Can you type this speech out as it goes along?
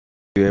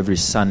You every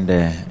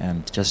Sunday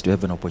and just to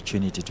have an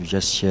opportunity to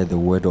just share the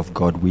word of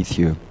God with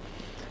you.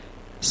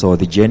 So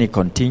the journey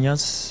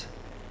continues.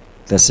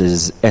 This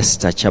is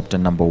Esther chapter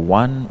number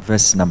 1,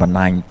 verse number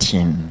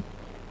 19.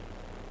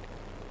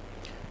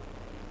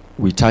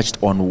 We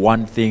touched on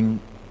one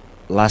thing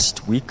last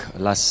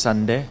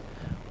Sunday,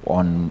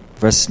 on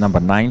verse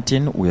number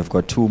 19. We have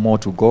got two more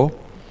to go.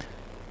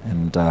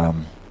 And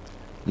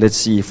let's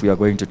see if we are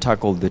going to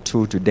tackle the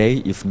two today.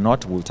 If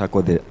not, we'll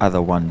tackle the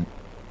other one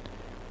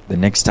the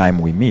next time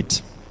we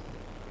meet.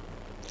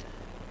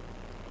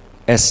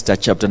 Esther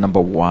chapter number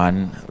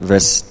 1,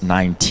 verse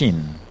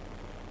 19.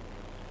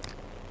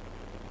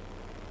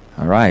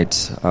 All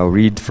right, I'll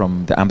read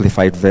from the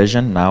Amplified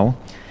Version now.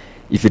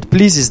 If it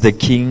pleases the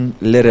king,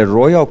 let a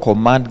royal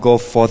command go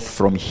forth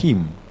from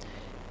him,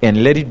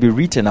 and let it be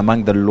written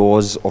among the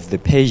laws of the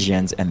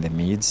Persians and the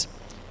Medes,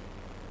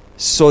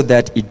 so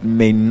that it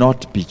may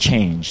not be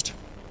changed,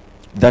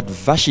 that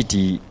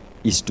Vashti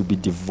is to be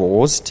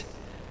divorced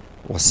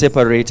or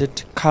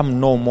separated,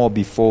 come no more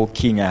before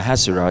King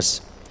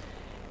Ahasuerus,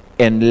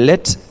 and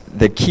let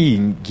the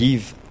king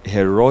give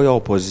her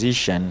royal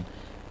position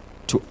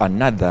to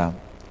another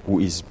who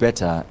is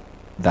better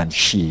than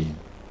she.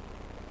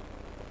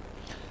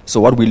 So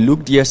what we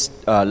looked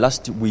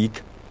last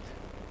week,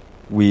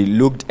 we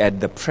looked at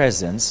the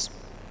presence.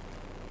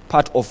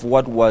 Part of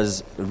what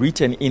was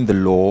written in the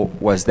law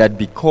was that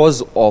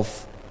because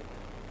of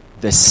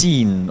the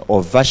sin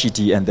of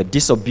Vashti and the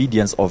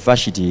disobedience of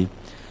Vashti,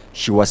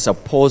 she was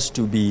supposed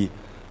to be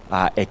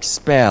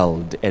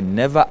expelled and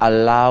never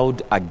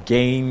allowed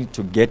again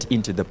to get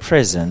into the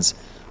presence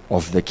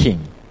of the king.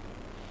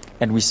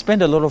 And we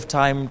spend a lot of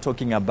time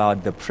talking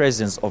about the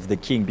presence of the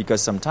king,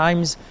 because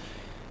sometimes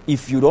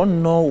if you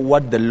don't know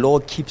what the law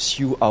keeps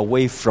you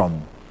away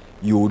from,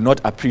 you will not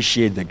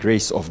appreciate the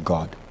grace of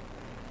God.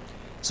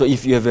 So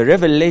if you have a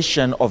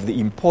revelation of the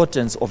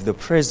importance of the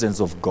presence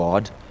of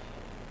God,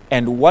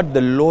 and what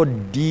the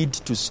Lord did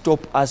to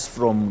stop us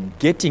from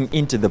getting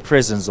into the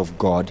presence of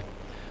God,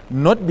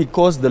 not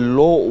because the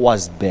law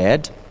was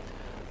bad,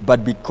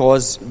 but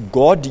because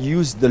God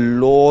used the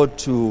law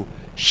to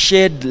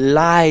shed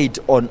light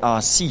on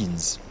our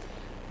sins,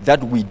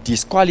 that we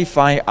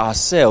disqualify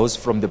ourselves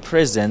from the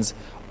presence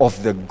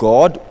of the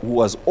God who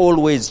was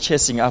always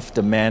chasing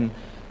after man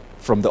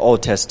from the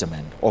Old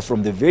Testament, or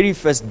from the very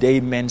first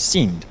day man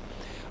sinned.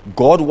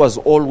 God was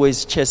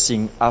always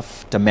chasing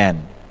after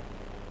man.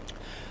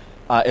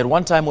 At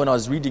one time when I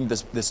was reading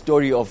the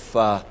story of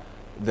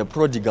the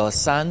prodigal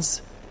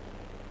sons,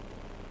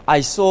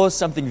 I saw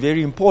something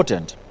very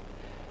important,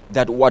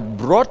 that what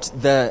brought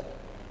the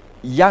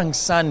young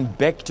son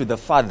back to the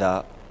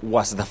father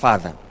was the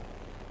father.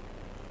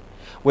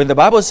 When the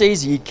Bible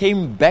says he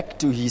came back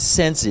to his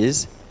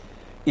senses,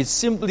 it's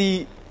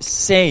simply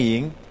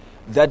saying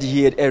that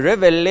he had a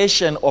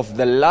revelation of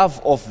the love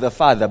of the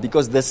father,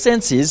 because the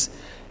senses,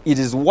 it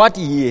is what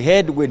he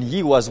had when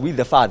he was with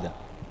the father.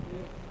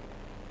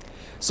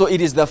 So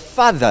it is the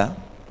father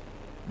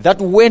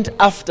that went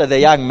after the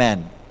young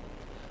man.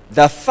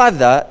 The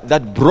father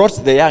that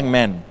brought the young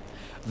man.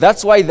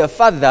 That's why the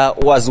father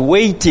was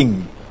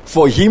waiting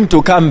for him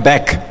to come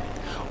back,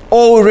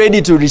 all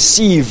ready to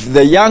receive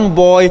the young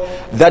boy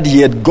that he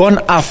had gone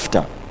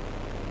after.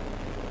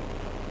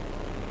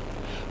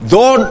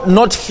 Though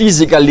not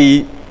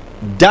physically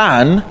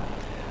done,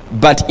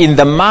 but in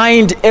the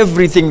mind,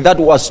 everything that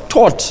was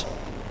taught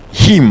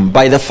him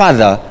by the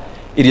father,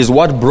 it is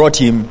what brought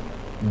him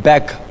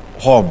back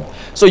home.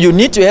 So you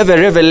need to have a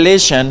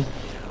revelation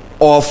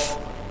of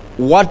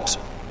what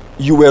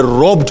you were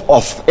robbed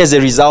of as a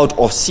result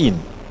of sin,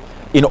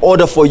 in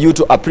order for you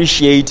to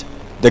appreciate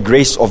the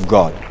grace of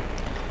God.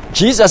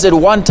 Jesus at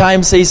one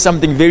time says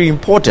something very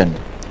important.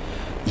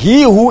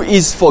 He who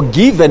is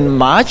forgiven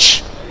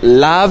much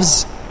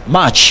loves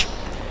much.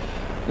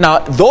 Now,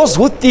 those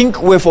who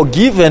think we're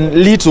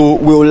forgiven little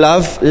will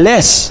love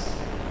less.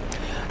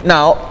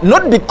 Now,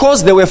 not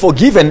because they were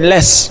forgiven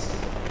less,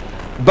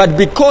 but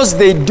because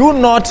they do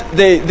not,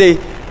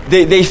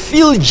 they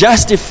feel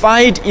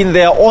justified in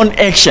their own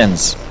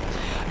actions.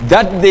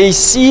 That they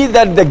see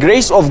that the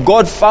grace of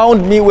God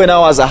found me when I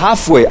was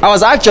halfway. I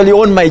was actually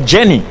on my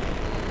journey.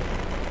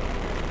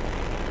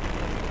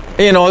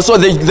 So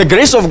the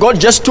grace of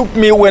God just took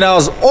me when I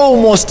was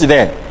almost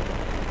there.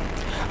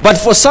 But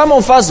for some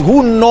of us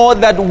who know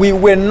that we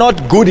were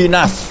not good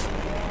enough,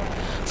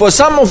 for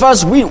some of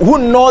us who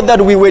know that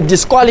we were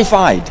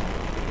disqualified,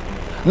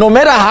 no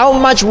matter how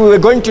much we were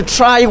going to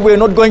try, we're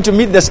not going to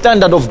meet the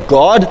standard of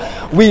God.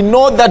 We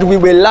know that we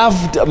were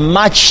loved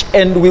much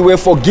and we were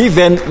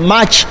forgiven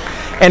much.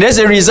 And as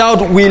a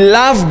result, we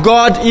love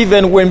God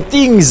even when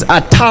things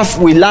are tough,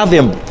 we love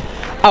Him.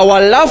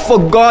 Our love for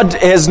God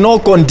has no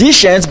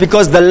conditions,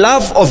 because the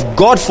love of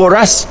God for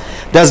us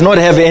does not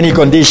have any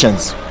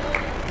conditions.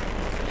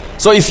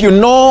 So if you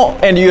know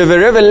and you have a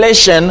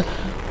revelation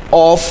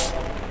of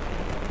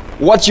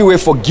what you were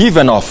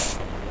forgiven of,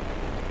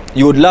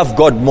 you would love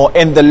God more.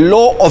 And the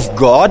law of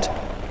God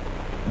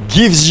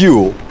gives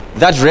you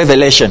that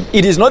revelation.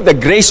 It is not the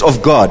grace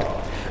of God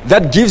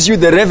that gives you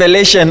the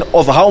revelation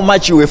of how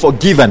much you were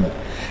forgiven.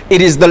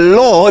 It is the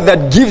law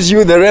that gives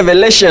you the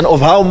revelation of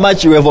how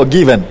much you have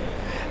forgiven,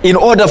 in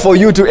order for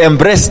you to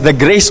embrace the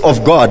grace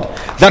of God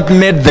that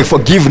made the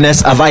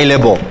forgiveness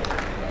available.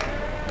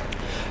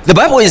 The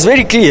Bible is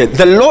very clear.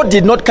 The law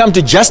did not come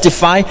to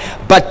justify,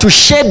 but to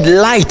shed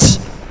light.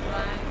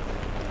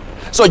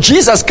 So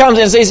Jesus comes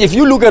and says, if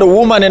you look at a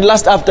woman and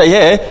lust after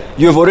her,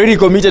 you have already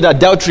committed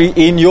adultery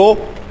in your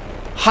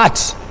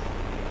heart.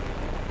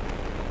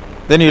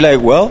 Then you're like,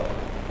 well,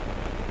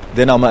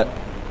 then I'm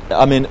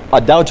an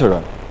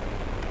adulterer.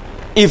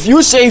 If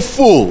you say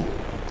fool,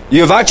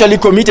 you have actually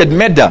committed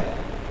murder.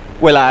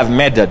 Well, I have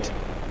murdered.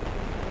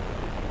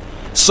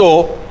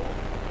 So,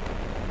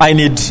 I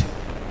need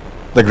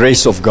the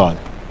grace of God.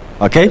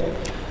 Okay?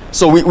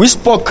 So we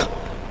spoke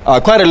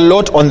quite a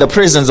lot on the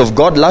presence of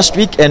God last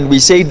week, and we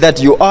said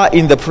that you are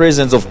in the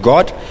presence of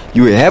God.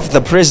 You have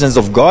the presence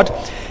of God.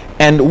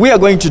 And we are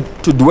going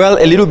to dwell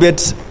a little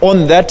bit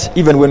on that,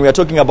 even when we are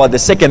talking about the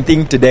second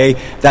thing today,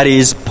 that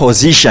is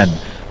position.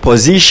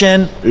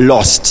 Position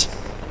lost.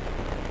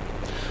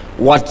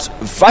 What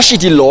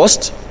Vashti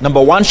lost,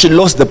 number one, she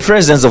lost the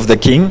presence of the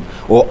king,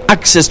 or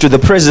access to the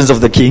presence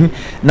of the king.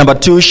 Number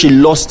two, she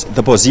lost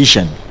the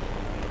position.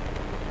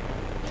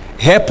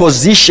 Her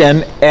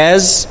position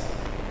as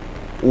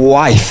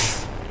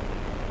wife,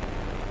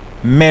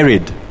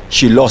 married,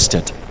 she lost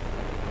it.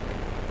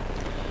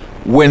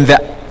 When the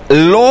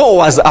law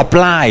was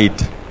applied,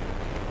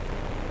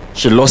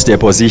 she lost her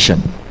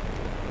position.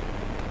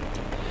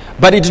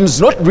 But it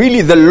was not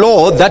really the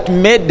law that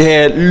made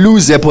her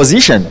lose her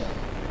position.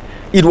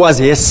 It was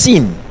her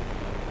sin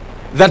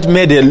that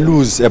made her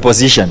lose her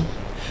position.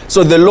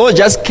 So the law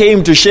just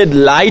came to shed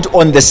light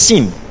on the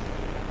sin.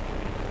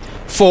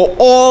 For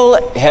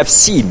all have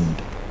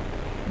sinned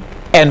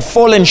and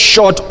fallen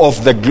short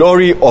of the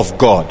glory of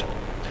God.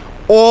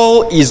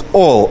 All is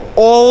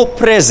all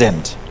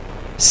present,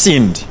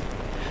 sinned.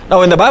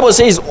 Now when the Bible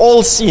says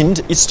all sinned,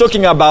 it's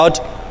talking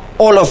about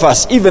all of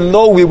us, even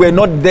though we were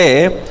not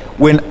there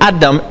when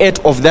Adam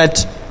ate of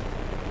that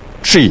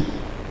tree,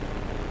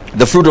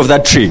 the fruit of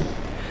that tree.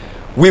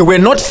 We were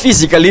not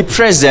physically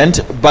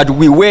present, but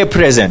we were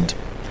present.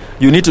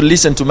 You need to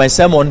listen to my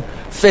sermon,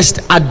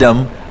 First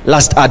Adam,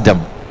 Last Adam,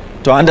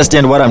 to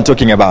understand what I'm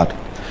talking about.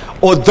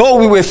 Although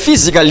we were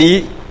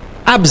physically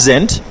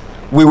absent,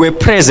 we were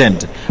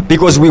present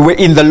because we were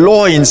in the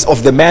loins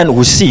of the man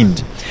who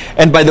sinned.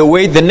 And by the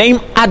way, the name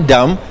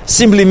Adam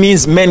simply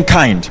means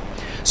mankind.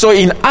 So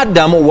in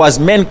Adam was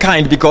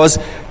mankind because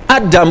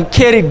Adam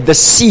carried the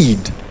seed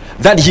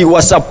that he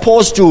was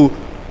supposed to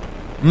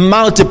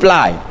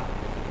multiply.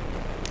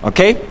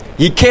 Okay?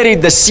 He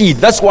carried the seed.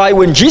 That's why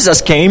when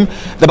Jesus came,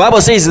 the Bible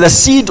says the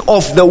seed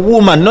of the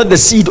woman, not the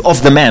seed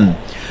of the man.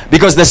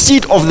 Because the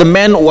seed of the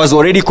man was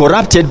already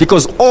corrupted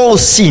because all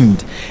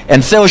sinned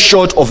and fell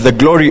short of the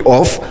glory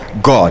of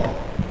God.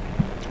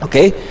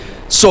 Okay?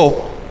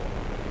 So,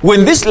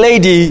 when this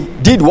lady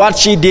did what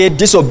she did,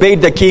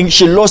 disobeyed the king,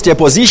 she lost her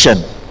position.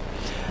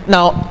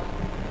 Now,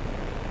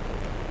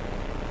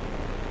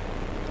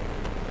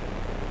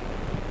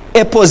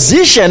 a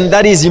position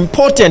that is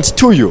important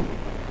to you,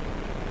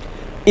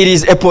 it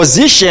is a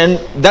position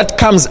that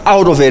comes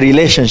out of a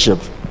relationship.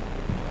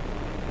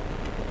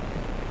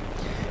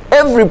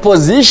 Every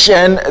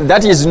position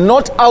that is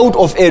not out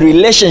of a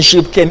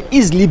relationship can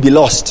easily be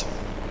lost.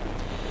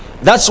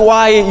 That's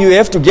why you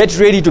have to get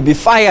ready to be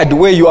fired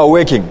where you are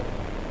working.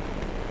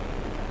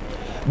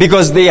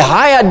 Because they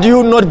hired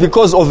you not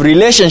because of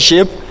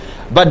relationship,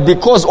 but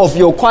because of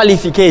your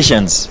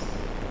qualifications.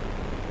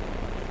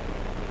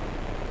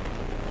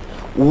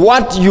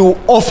 What you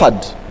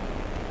offered,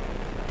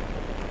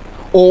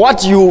 or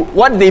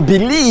what they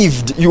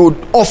believed you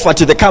would offer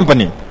to the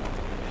company.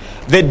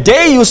 The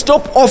day you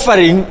stop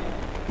offering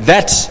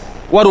that,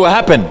 what will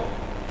happen?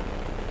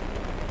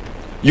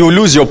 You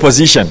lose your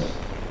position.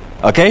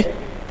 Okay?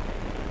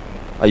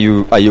 Are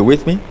you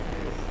with me?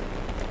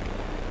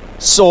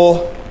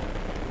 So,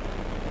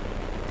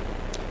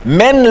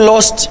 man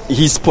lost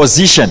his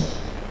position.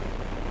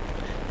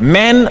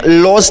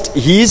 Man lost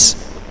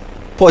his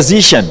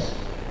position.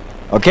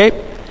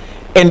 Okay?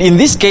 And in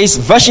this case,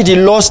 Vashti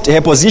lost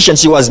her position.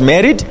 She was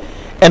married,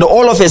 and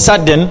all of a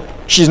sudden,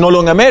 she's no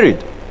longer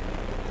married.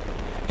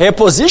 Her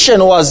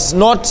position was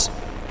not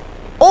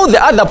all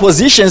the other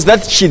positions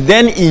that she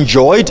then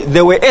enjoyed.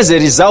 They were as a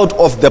result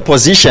of the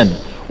position,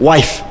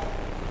 wife,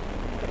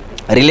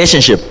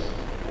 relationship.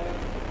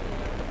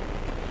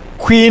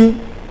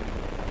 Queen,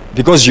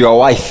 because you are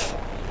wife,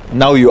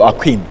 now you are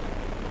queen.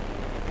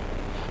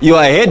 You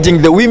are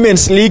heading the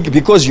women's league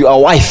because you are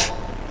wife.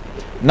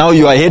 Now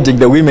you are heading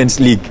the women's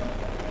league.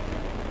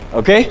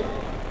 Okay?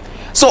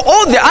 So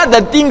all the other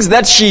things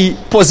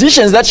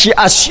positions that she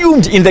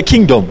assumed in the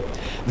kingdom,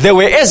 they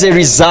were as a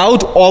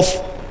result of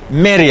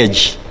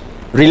marriage,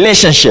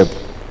 relationship.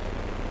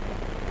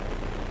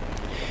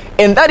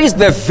 And that is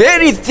the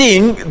very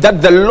thing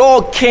that the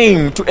law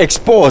came to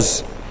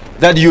expose,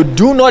 that you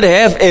do not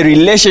have a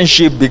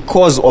relationship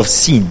because of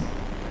sin.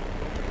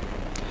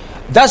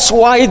 That's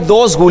why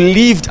those who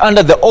lived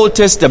under the Old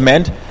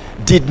Testament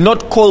did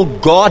not call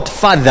God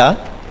Father,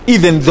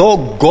 even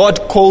though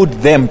God called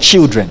them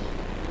children.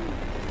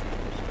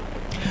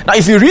 Now,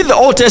 if you read the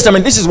Old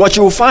Testament, this is what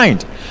you will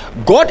find.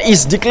 God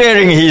is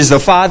declaring He is the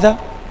Father.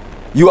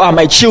 You are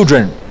my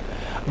children.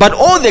 But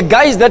all the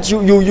guys that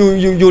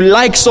you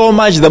like so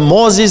much, the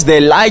Moses, the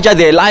Elijah,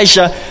 the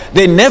Elisha,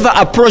 they never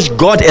approached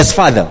God as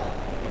Father.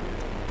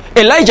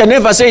 Elijah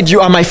never said, you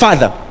are my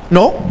father.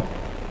 No.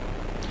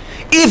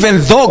 Even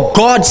though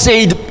God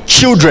said,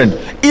 children,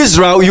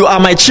 Israel, you are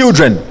my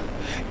children,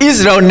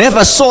 Israel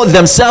never saw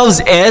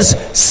themselves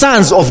as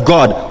sons of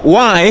God.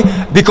 Why?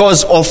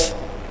 Because of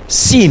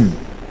sin.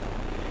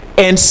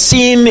 And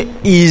sin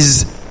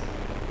is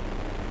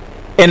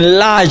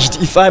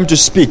enlarged, if I'm to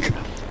speak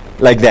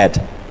like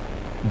that,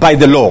 by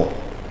the law.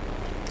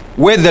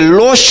 Where the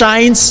law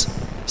shines,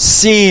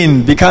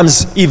 sin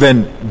becomes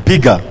even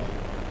bigger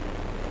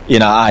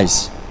in our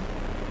eyes.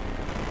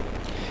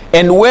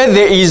 And where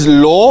there is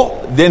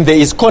law, then there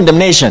is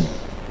condemnation.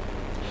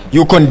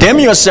 You condemn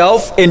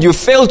yourself and you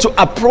fail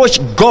to approach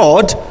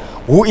God,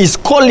 who is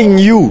calling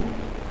you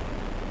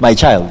my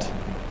child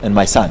and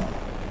my son.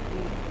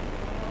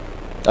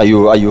 Are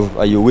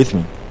you with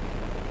me?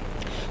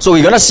 So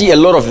we're going to see a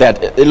lot of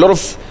that, a lot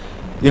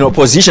of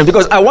position,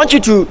 because I want you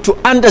to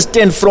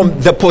understand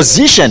from the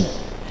position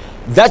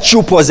that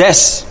you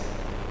possess,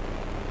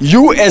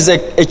 you as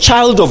a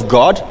child of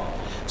God,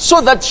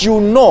 so that you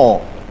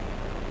know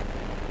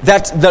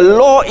that the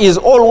law is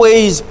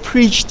always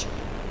preached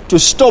to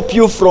stop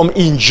you from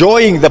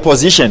enjoying the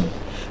position.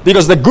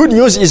 Because the good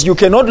news is you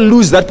cannot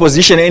lose that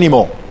position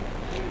anymore,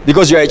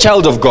 because you're a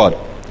child of God.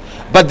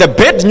 But the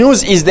bad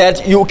news is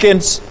that you can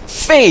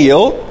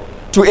fail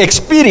to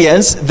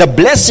experience the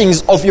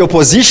blessings of your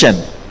position.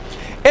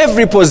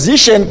 Every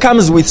position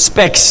comes with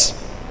specs.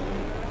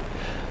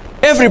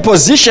 Every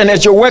position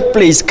at your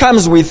workplace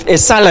comes with a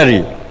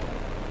salary,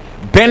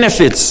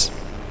 benefits.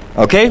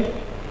 Okay?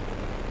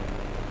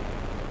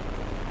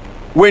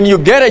 When you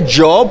get a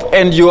job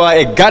and you are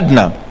a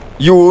gardener,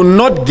 you will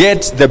not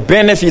get the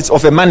benefits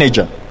of a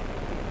manager.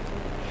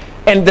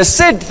 And the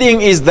sad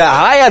thing is, the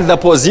higher the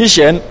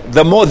position,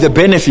 the more the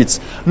benefits,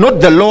 not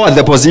the lower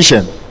the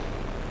position.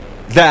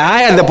 The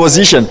higher the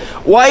position.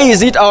 Why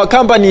is it our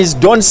companies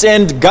don't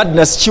send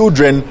gardeners'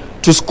 children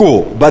to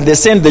school, but they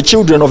send the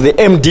children of the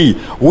MD,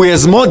 who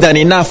has more than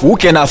enough, who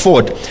can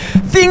afford?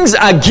 Things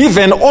are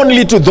given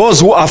only to those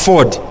who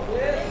afford.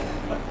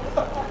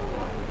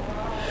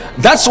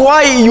 That's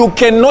why you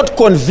cannot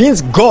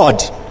convince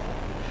God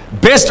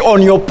based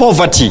on your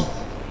poverty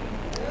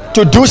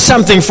to do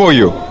something for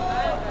you.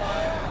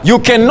 You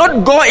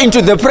cannot go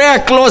into the prayer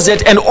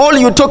closet and all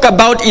you talk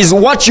about is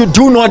what you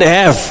do not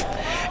have,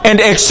 and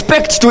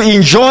expect to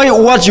enjoy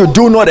what you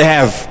do not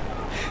have.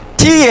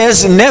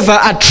 Tears never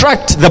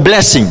attract the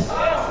blessing.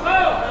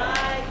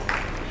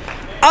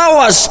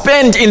 Hours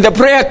spent in the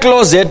prayer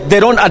closet, they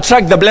don't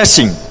attract the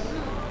blessing.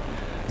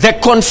 The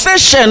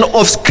confession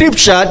of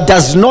scripture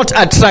does not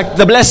attract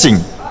the blessing.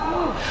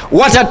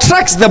 What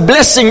attracts the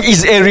blessing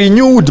is a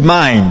renewed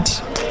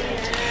mind.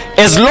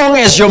 As long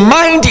as your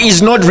mind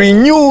is not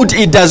renewed,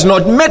 it does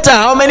not matter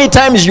how many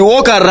times you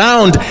walk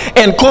around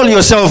and call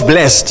yourself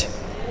blessed.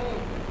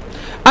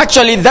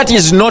 Actually, that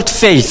is not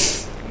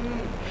faith.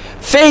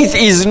 Faith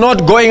is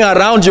not going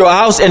around your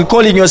house and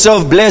calling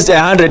yourself blessed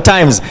 100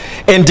 times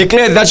and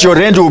declare that your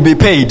rent will be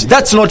paid.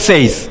 That's not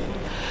faith.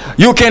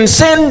 You can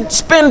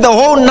spend the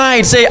whole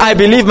night say, I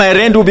believe my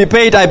rent will be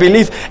paid, I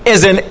believe,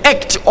 as an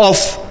act of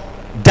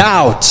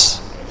doubt.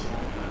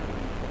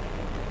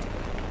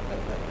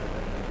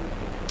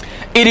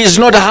 It is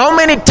not how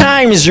many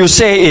times you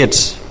say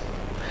it.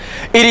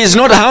 It is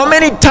not how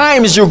many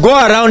times you go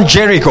around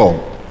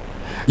Jericho.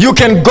 You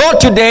can go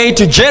today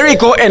to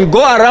Jericho and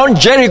go around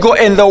Jericho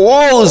and the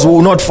walls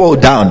will not fall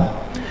down.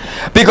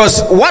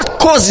 Because what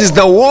causes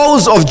the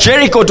walls of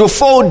Jericho to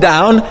fall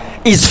down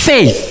is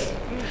faith.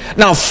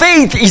 Now,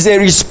 faith is a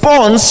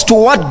response to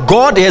what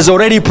God has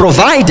already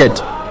provided.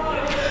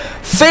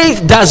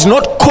 Faith does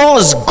not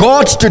cause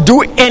God to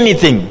do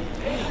anything.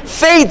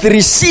 Faith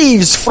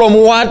receives from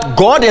what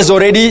God has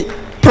already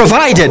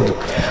provided.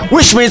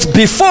 Which means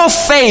before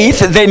faith,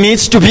 there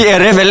needs to be a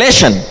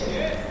revelation.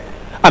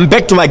 I'm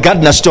back to my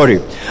gardener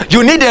story.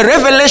 You need a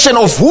revelation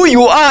of who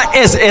you are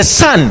as a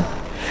son,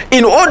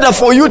 in order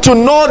for you to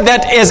know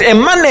that as a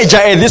manager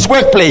at this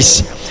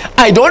workplace,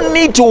 I don't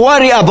need to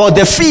worry about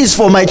the fees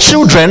for my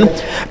children,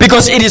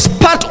 because it is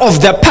part of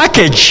the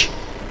package.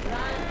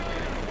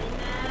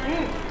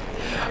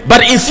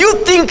 But if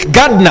you think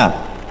gardener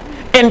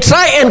and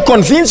try and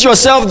convince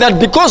yourself that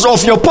because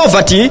of your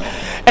poverty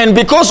and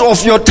because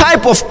of your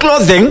type of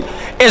clothing,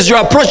 as you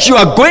approach, you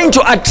are going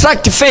to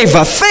attract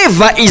favor.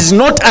 Favor is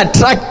not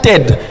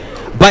attracted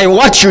by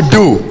what you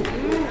do.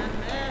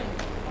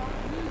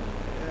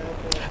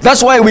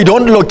 That's why we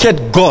don't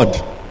locate God.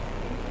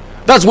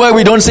 That's why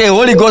we don't say,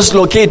 Holy Ghost,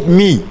 locate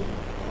me.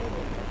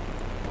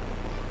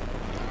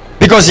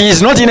 Because He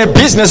is not in a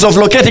business of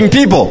locating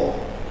people.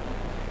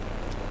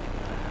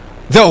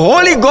 The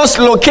Holy Ghost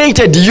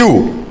located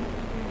you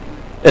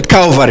at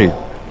Calvary.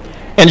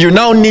 And you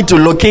now need to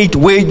locate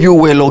where you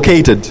were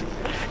located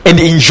and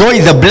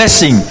enjoy the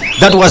blessing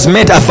that was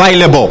made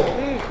available.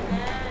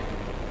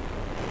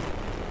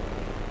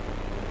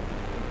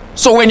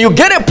 So when you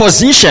get a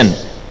position,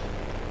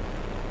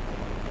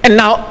 and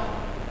now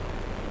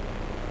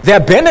there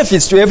are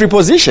benefits to every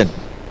position.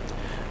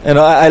 You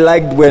know, I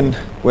liked when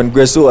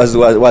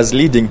Gwesu was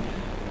leading,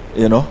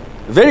 you know,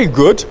 very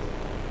good.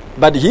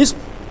 But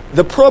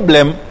the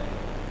problem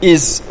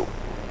is,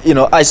 you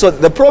know, I saw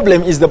the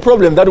problem is the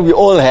problem that we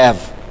all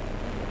have.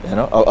 You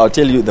know, I'll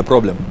tell you the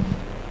problem.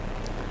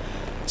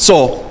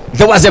 So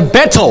there was a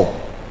battle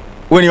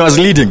when he was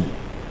leading.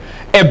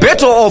 A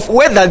battle of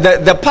whether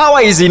the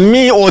power is in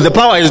me or the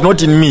power is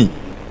not in me.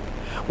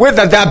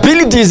 Whether the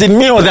ability is in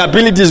me or the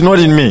ability is not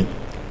in me.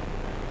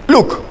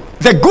 Look,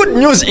 the good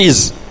news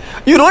is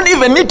you don't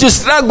even need to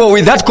struggle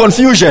with that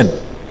confusion.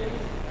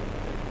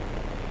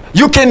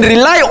 You can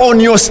rely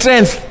on your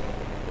strength.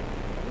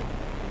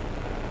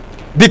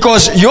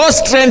 Because your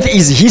strength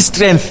is his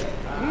strength.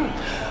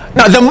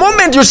 Now, the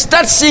moment you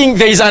start seeing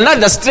there is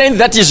another strength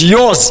that is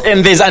yours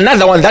and there's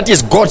another one that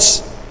is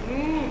God's,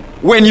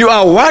 when you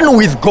are one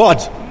with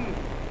God,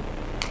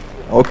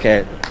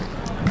 okay,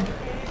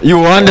 you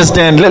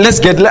understand.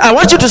 I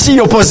want you to see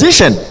your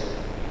position.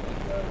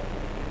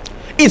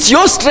 It's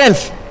your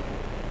strength.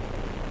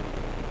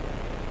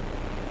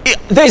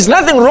 There is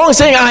nothing wrong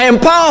saying I am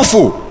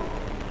powerful.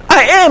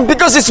 I am,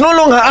 because it's no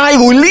longer I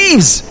who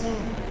lives.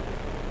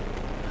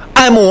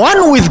 I'm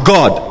one with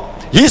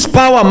God. His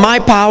power, my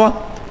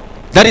power.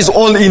 That is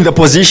all in the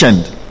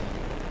position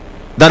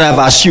that I've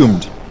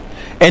assumed.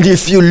 And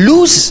if you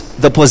lose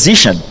the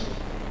position,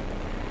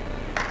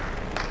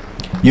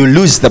 you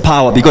lose the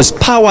power, because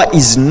power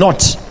is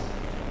not.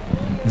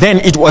 Then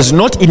it was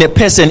not in a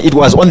person, it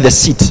was on the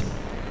seat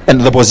and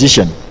the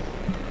position.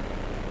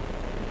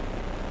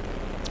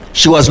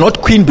 She was not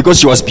queen because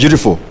she was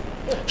beautiful.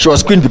 She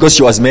was queen because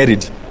she was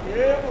married.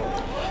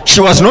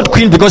 She was not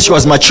queen because she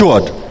was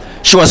matured.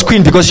 She was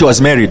queen because she was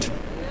married.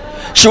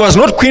 She was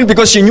not queen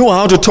because she knew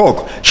how to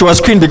talk. She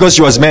was queen because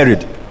she was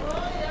married.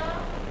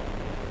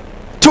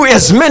 To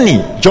as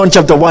many, John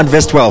chapter 1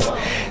 verse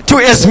 12, to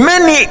as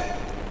many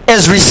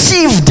as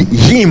received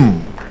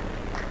him,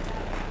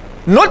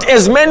 not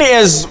as many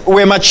as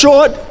were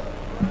matured,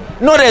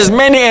 not as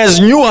many as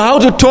knew how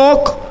to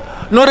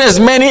talk, not as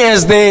many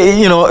as they,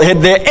 you know,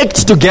 had their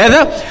act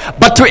together,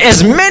 but to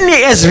as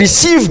many as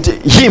received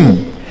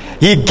him,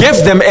 he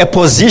gave them a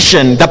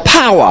position, the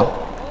power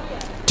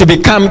to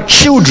become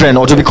children,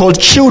 or to be called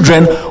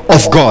children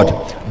of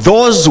God.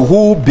 Those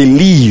who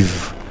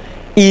believe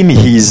in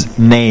his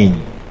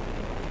name.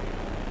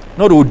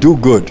 Not who do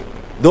good.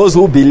 Those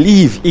who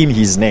believe in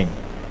his name.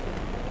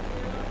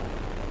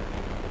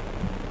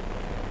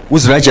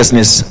 Whose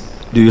righteousness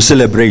do you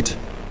celebrate?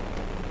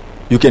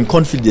 You can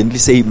confidently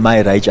say,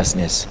 my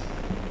righteousness.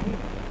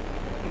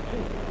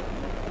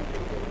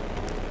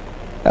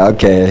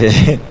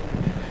 Okay.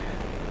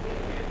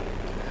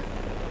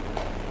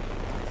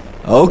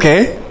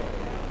 Okay.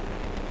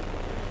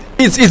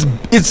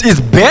 It's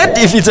bad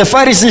if it's a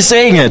Pharisee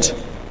saying it.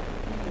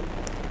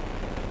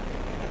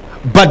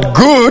 But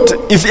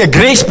good if a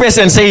grace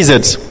person says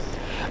it.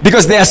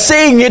 Because they are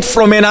saying it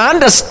from an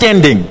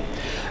understanding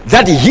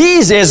that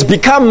his has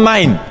become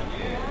mine.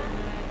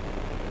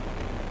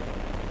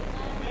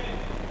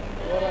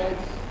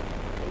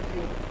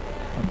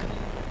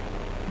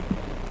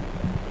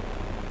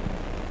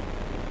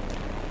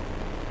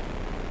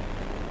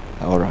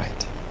 All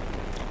right.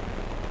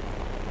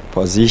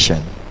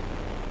 Position.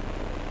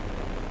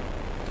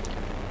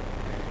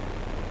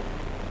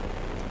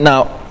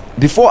 Now,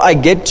 before I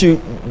get to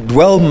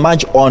dwell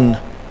much on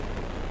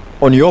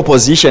your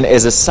position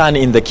as a son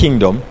in the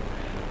kingdom,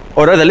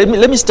 or rather,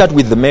 let me start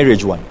with the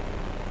marriage one.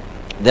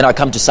 Then I'll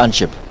come to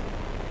sonship.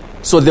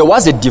 So there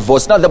was a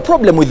divorce. Now, the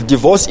problem with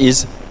divorce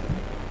is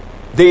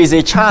there is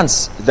a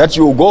chance that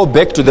you will go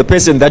back to the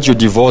person that you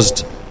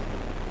divorced.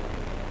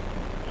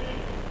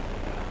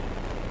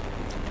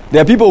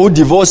 There are people who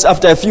divorce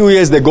after a few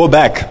years, they go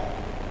back.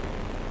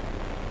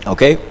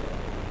 Okay?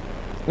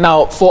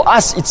 Now, for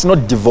us, it's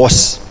not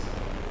divorce.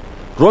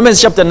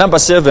 Romans chapter number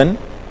 7.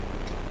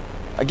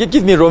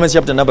 Give me Romans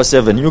chapter number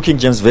 7, New King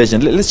James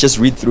Version. Let's just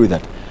read through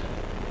that.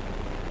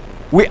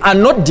 We are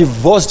not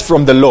divorced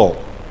from the law.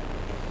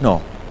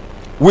 No.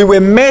 We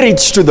were married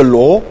to the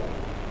law,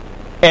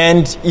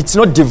 and it's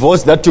not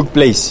divorce that took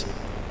place.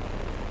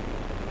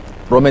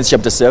 Romans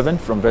chapter 7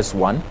 from verse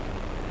 1.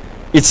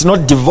 It's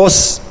not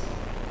divorce.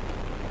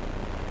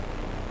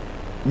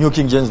 New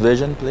King James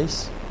Version,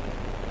 please.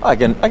 I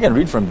can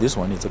read from this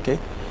one, it's okay.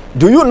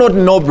 Do you not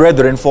know,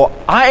 brethren, for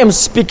I am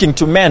speaking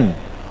to men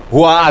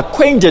who are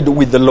acquainted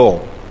with the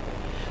law,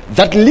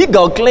 that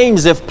legal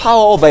claims have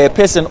power over a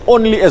person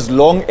only as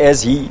long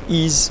as he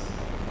is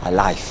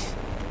alive.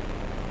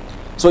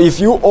 So if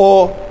you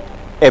owe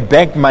a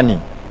bank money,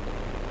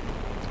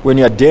 when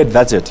you are dead,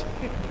 that's it.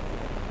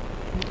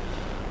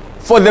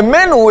 For the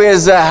man who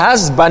is a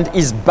husband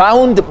is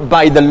bound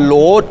by the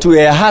law to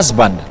a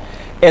husband,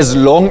 as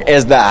long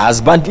as the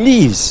husband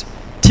lives,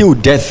 till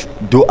death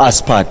do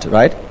us part,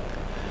 right?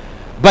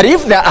 But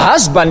if the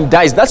husband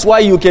dies, that's why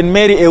you can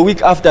marry a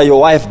week after your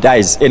wife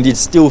dies and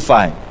it's still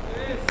fine.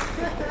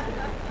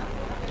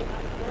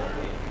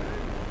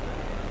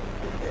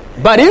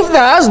 But if the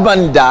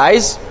husband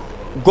dies,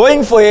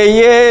 going for a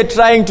year,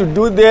 trying to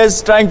do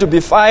this, trying to be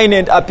fine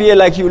and appear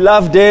like you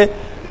loved her,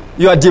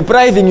 you are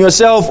depriving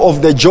yourself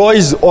of the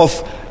joys of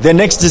the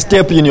next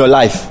step in your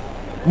life.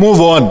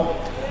 Move on.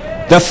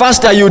 The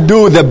faster you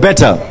do, the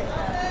better.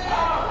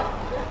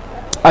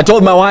 I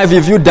told my wife,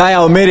 if you die,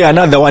 I'll marry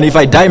another one. If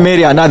I die,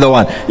 marry another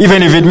one.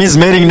 Even if it means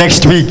marrying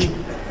next week.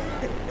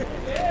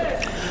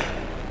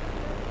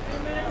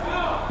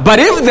 But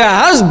if the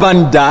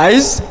husband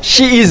dies,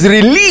 she is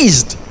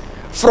released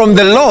from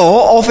the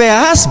law of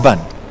her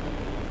husband.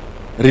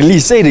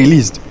 Released. Say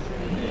released.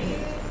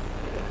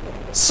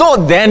 So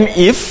then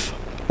if,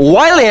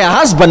 while her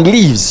husband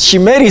leaves, she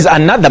marries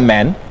another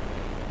man,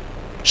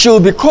 she will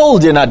be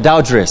called an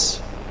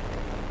adulteress.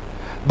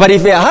 But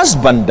if her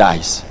husband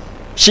dies,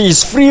 she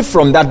is free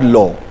from that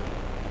law.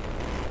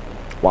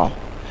 Wow.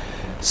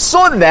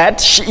 So that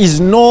she is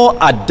no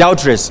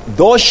adulteress,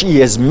 though she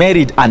has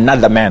married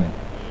another man.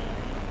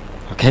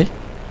 Okay?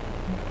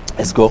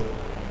 Let's go.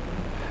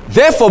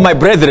 Therefore, my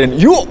brethren,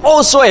 you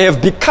also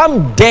have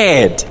become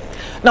dead.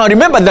 Now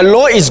remember, the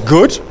law is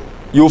good.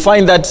 You'll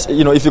find that,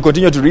 if you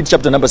continue to read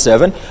chapter number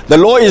 7, the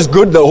law is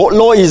good, the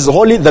law is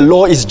holy, the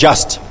law is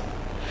just.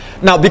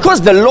 Now, because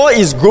the law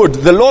is good,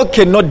 the law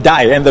cannot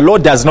die, and the law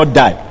does not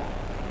die.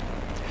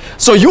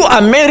 So you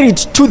are married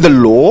to the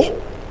law,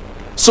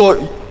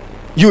 so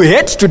you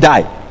had to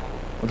die.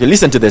 Okay,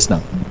 listen to this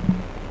now.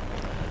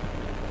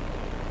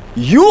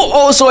 You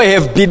also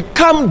have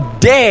become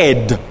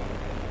dead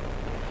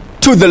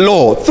to the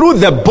law through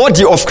the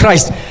body of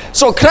Christ.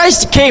 So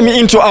Christ came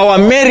into our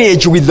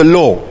marriage with the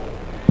law,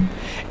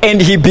 and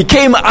he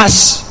became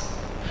us,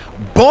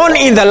 born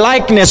in the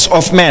likeness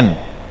of man.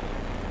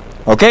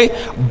 Okay?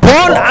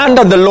 Born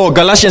under the law,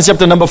 Galatians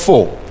chapter number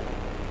 4,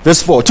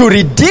 verse 4, to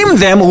redeem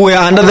them who were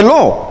under the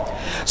law.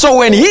 So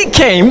when he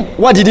came,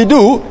 what did he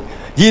do?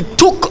 He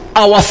took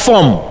our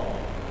form.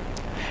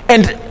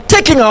 And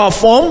taking our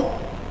form,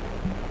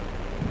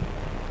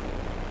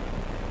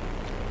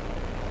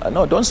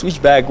 no, don't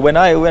switch back. When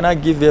I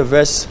give you a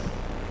verse,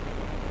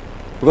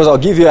 because I'll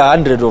give you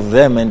 100 of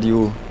them and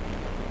you'll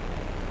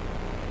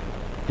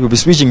be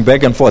switching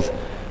back and forth.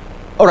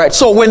 All right,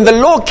 so when the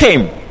law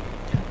came,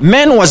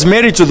 man was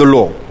married to the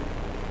law.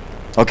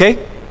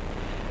 Okay?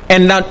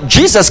 And now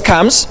Jesus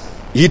comes,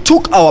 he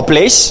took our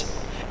place,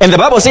 and the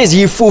Bible says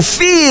he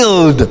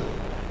fulfilled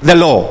the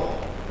law.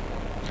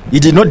 He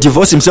did not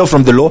divorce himself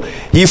from the law,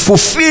 he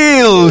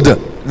fulfilled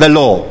the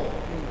law.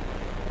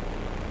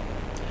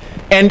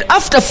 And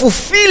after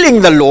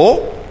fulfilling the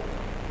law,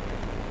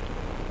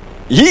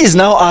 he is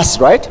now us,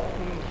 right?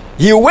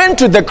 He went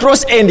to the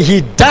cross and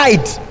he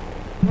died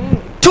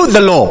to the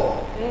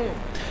law.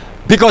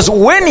 Because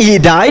when he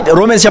died,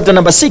 Romans chapter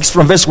number 6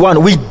 from verse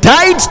 1, we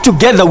died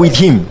together with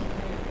him.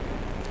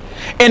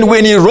 And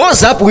when he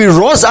rose up, we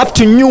rose up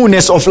to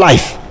newness of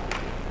life.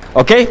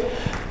 Okay?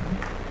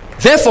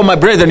 Therefore, my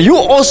brethren, you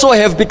also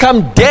have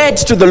become dead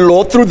to the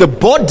law through the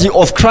body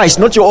of Christ,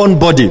 not your own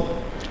body,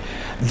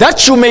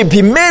 that you may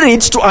be married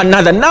to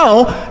another.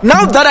 Now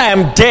that I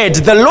am dead,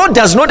 the law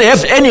does not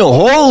have any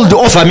hold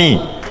over me,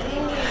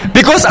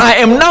 because I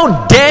am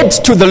now dead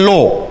to the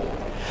law.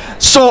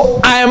 So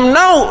I am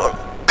now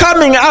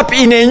coming up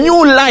in a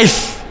new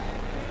life,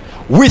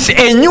 with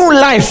a new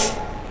life.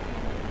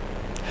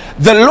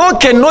 The law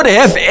cannot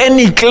have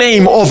any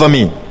claim over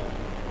me.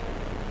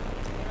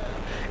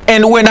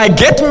 And when I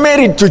get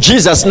married to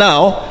Jesus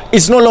now,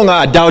 it's no longer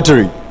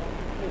adultery.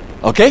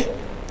 Okay?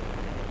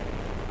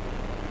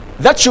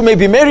 That you may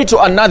be married to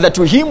another,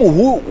 to him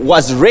who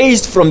was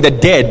raised from the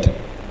dead,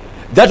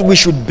 that we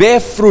should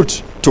bear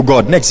fruit to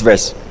God. Next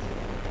verse.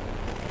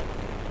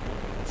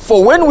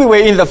 For when we were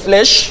in the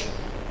flesh,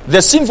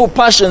 the sinful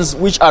passions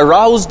which were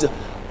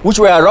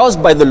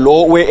aroused by the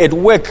law were at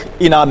work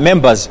in our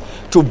members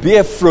to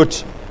bear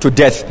fruit to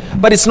death.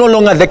 But it's no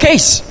longer the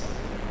case.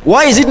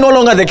 Why is it no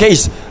longer the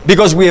case?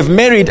 Because we have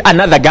married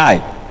another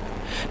guy.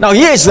 Now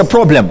here is the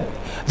problem.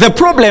 The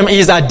problem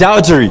is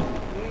adultery.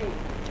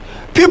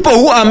 People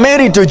who are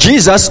married to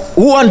Jesus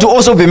who want to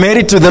also be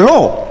married to the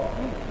law.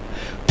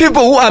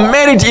 People who are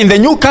married in the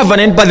new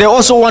covenant, but they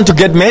also want to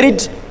get married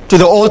to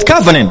the old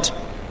covenant.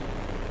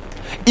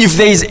 If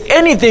there is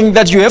anything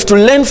that you have to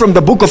learn from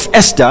the book of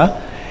Esther,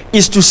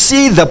 is to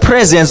see the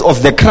presence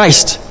of the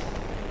Christ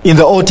in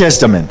the Old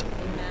Testament.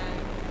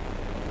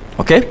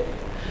 Okay?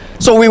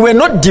 So we were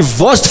not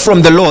divorced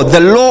from the law. The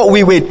law,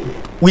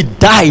 we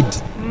died.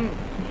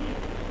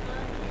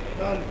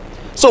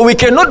 So we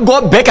cannot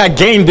go back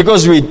again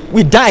because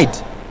we died.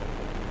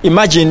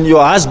 Imagine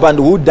your husband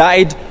who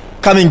died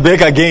coming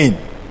back again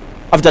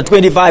after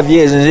 25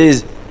 years and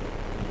says,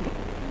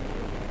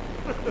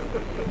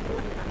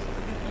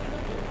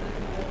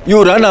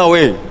 you run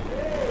away.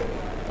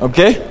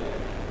 Okay?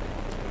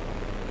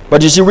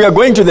 But you see, we are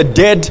going to the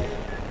dead,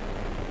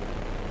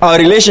 our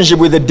relationship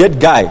with the dead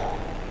guy,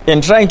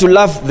 and trying to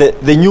love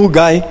the new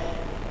guy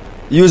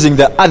using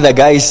the other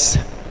guy's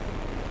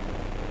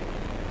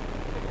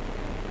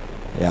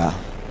Yeah.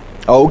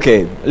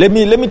 Okay. Let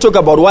me talk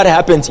about what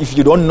happens if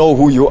you don't know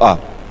who you are.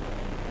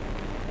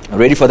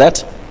 Ready for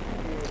that?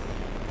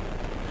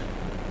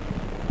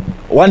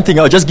 One thing,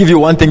 I'll just give you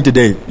one thing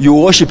today. You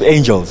worship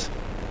angels.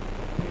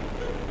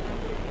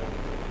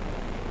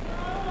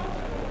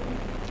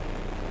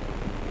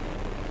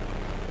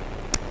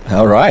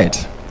 All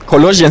right.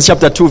 Colossians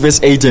chapter 2 verse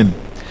 18.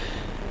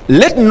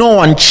 Let no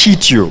one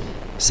cheat you.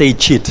 Say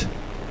cheat.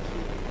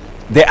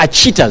 There are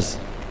cheaters.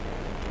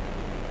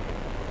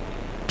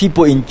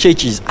 People in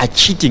churches are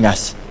cheating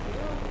us.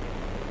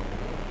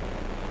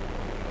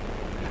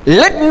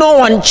 Let no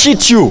one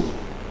cheat you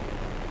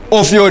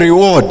of your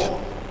reward.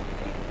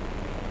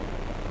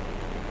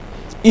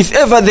 If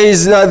ever there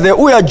is the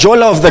Uya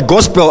Jola of the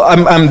gospel,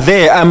 I'm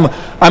there.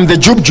 I'm the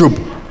Jub Jub.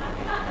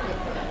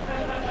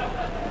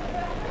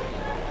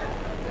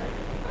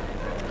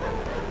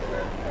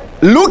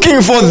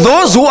 Looking for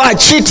those who are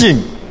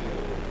cheating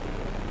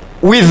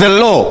with the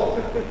law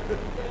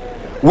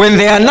when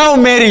they are now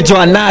married to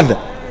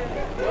another.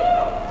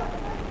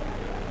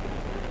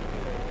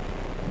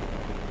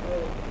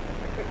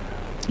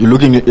 You're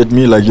looking at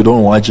me like you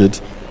don't watch it,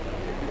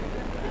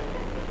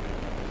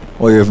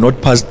 or you have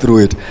not passed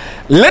through it.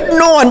 Let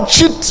no one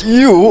cheat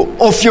you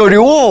of your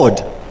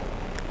reward.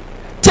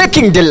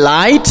 Taking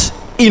delight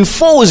in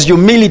false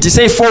humility.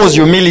 Say false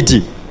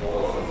humility.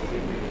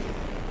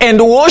 And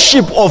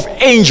worship of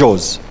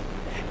angels,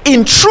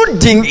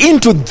 intruding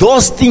into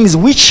those things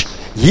which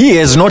he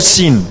has not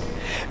seen,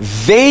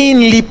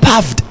 vainly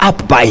puffed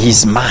up by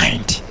his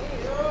mind.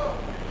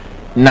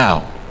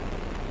 Now,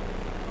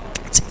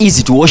 it's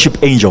easy to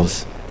worship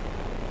angels.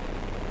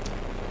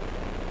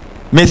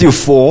 Matthew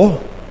 4,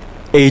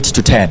 8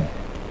 to 10.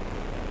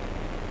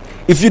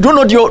 If you do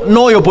not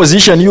know your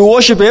position, you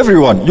worship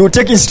everyone. You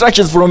take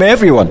instructions from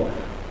everyone.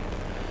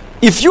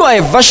 If you are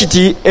a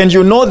varsity and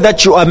you know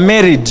that you are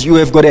married, you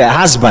have got a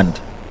husband.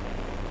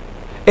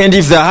 And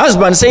if the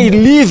husband say,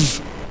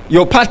 leave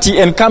your party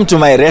and come to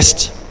my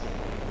rest,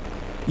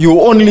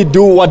 you only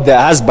do what the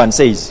husband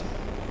says,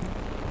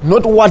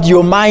 not what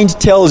your mind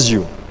tells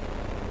you,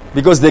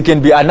 because there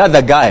can be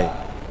another guy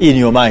in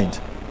your mind.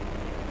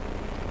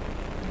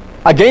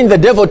 Again, the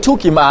devil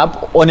took him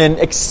up on an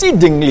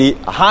exceedingly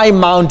high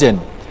mountain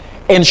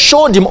and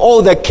showed him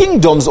all the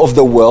kingdoms of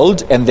the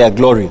world and their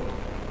glory.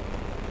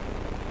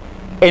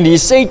 And he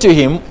said to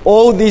him,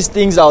 all these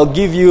things I'll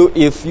give you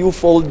if you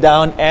fall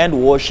down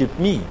and worship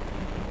me.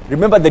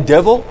 Remember the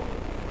devil?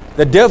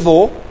 The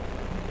devil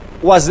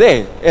was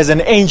there as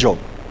an angel.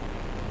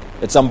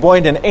 At some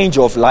point, an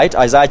angel of light,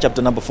 Isaiah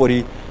chapter number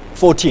 14.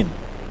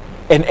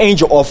 An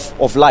angel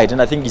of light,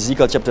 and I think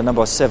Ezekiel chapter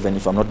number 7,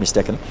 if I'm not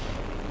mistaken,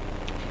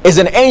 is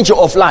an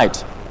angel of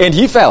light. And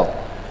he fell.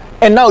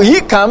 And now he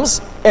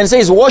comes and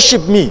says,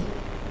 worship me.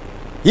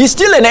 He's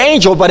still an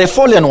angel, but a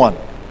fallen one.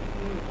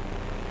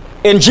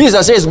 And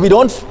Jesus says we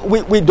don't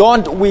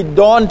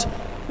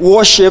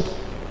worship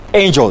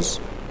angels,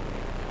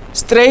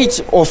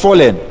 straight or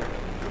fallen.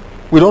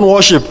 We don't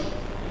worship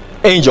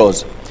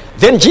angels.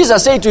 Then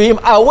Jesus said to him,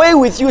 away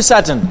with you,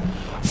 Satan,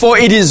 for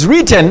it is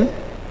written,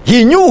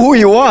 he knew who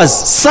he was,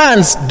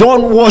 sons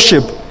don't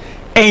worship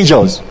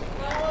angels.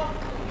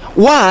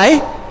 Why?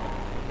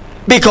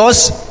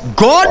 Because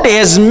God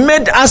has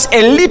made us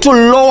a little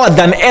lower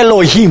than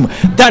Elohim,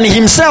 than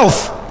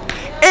himself.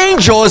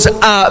 Angels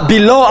are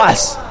below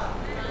us.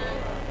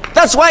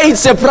 That's why it's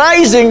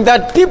surprising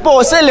that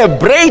people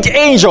celebrate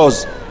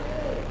angels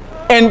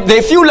and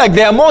they feel like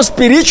they are more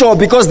spiritual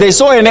because they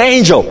saw an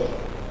angel.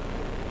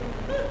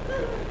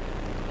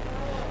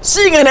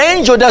 Seeing an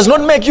angel does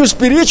not make you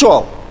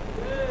spiritual.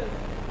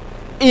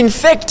 In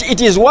fact,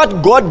 it is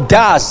what God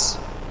does.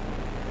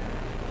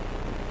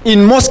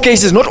 In most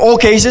cases, not all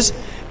cases,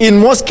 in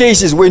most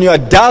cases, when you are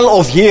dull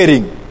of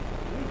hearing,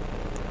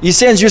 he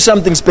sends you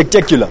something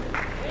spectacular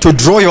to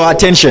draw your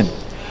attention.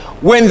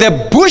 When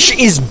the bush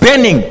is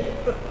burning,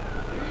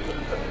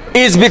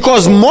 it's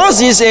because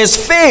Moses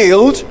has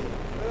failed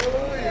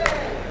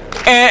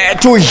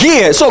to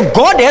hear. So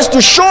God has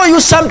to show you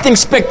something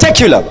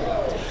spectacular.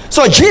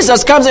 So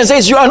Jesus comes and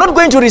says, you are not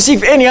going to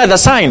receive any other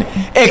sign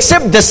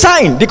except the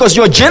sign, because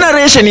your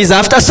generation is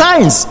after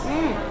signs.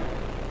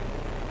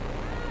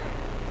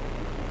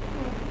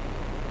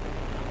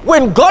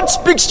 When God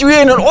speaks to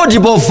you in an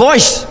audible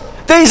voice,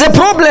 there is a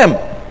problem.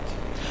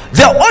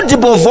 The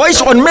audible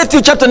voice on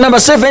Matthew chapter number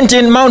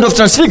 17, Mount of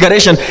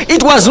Transfiguration,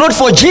 it was not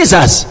for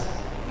Jesus.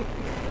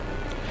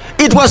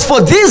 It was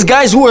for these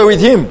guys who were with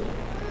him.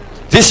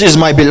 This is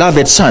my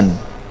beloved son,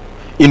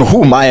 in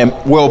whom I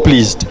am well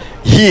pleased.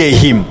 Hear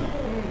him.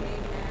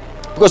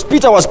 Because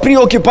Peter was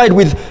preoccupied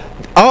with,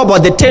 how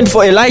about the tent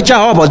for Elijah?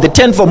 How about the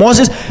tent for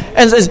Moses?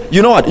 And says,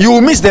 you know what? You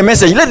will miss the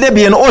message. Let there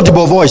be an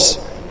audible voice.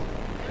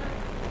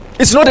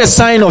 It's not a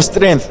sign of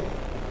strength.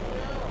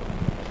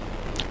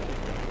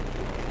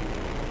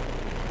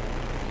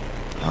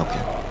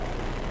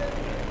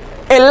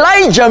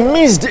 Elijah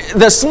missed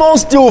the small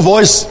still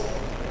voice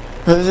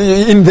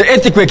in the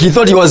earthquake. He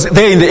thought he was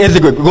there in the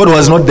earthquake. God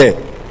was not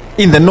there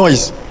in the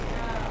noise.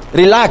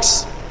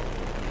 Relax.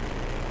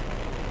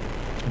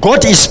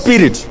 God is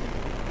spirit.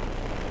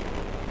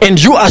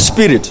 and you are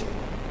spirit.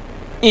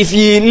 If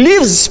he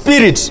leaves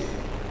spirit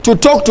to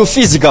talk to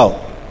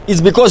physical,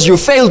 it's because you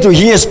fail to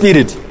hear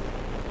spirit.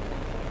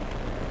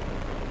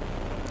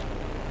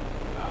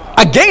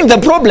 Again, the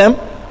problem,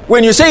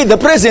 when you say the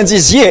presence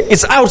is here,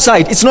 it's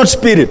outside, it's not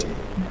spirit.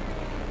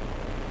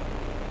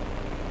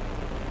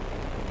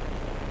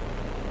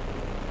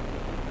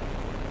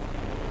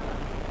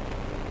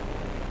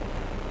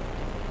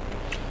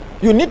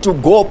 You need to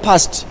go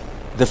past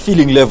the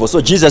feeling level. So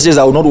Jesus says,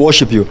 I will not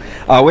worship you.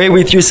 Away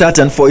with you,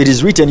 Satan, for it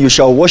is written, you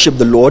shall worship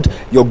the Lord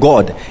your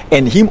God,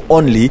 and him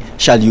only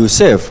shall you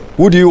serve.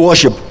 Who do you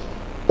worship?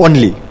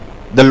 Only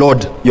the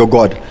Lord your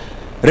God.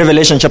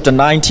 Revelation chapter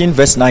 19,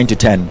 verse 9 to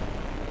 10.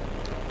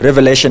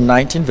 Revelation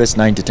 19, verse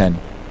 9 to 10.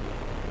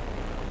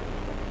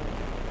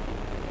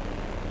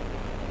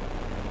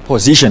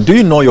 Position. Do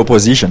you know your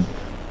position?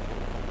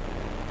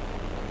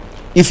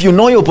 If you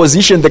know your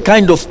position, the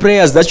kind of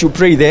prayers that you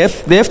pray, they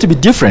have to be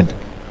different.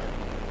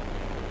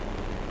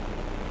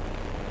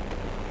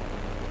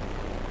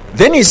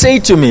 Then he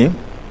said to me,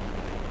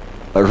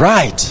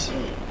 right,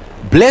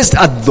 blessed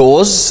are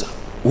those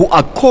who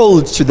are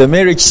called to the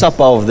marriage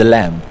supper of the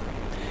Lamb.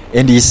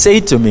 And he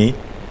said to me,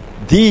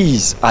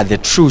 these are the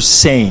true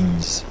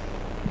sayings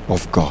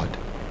of God.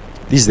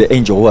 This is the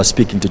angel who was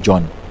speaking to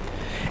John.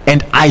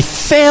 And I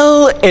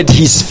fell at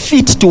his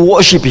feet to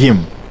worship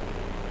him.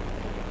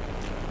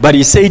 But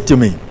he said to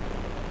me,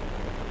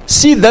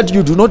 see that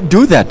you do not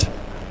do that.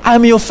 I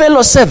am your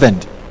fellow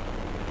servant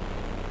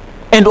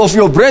and of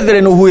your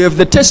brethren who have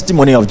the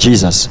testimony of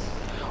Jesus.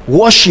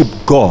 Worship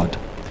God.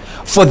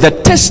 For the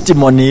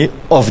testimony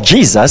of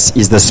Jesus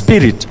is the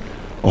spirit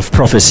of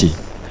prophecy.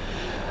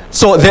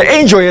 So the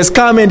angel has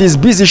come and is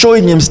busy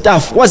showing him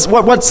stuff. What's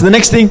the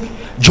next thing?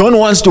 John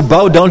wants to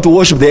bow down to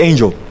worship the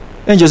angel.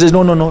 Angel says,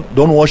 no,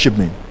 don't worship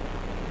me.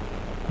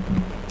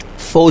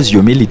 False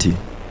humility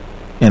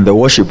and the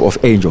worship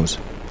of angels.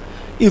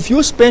 If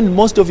you spend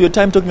most of your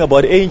time talking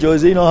about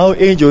angels, you know how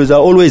angels are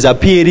always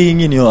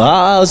appearing in your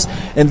house,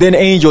 and then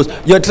angels,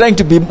 you're trying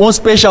to be more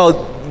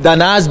special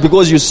than us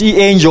because you see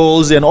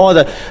angels and all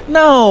that.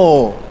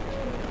 No,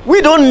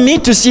 we don't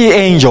need to see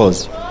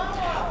angels.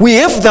 We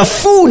have the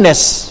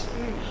fullness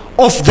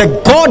of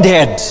the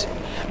Godhead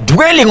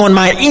dwelling on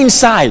my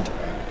inside.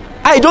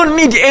 I don't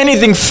need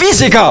anything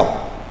physical.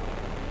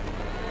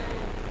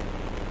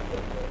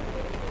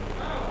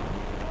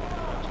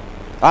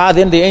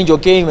 Then the angel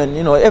came, and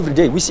every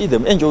day we see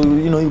them. Angel,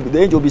 the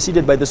angel will be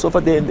seated by the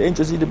sofa there, and the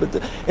angel seated by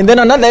and then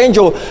another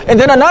angel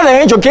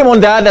came on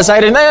the other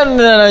side,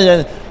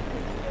 and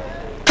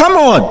come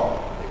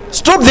on,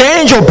 stop the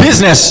angel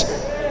business.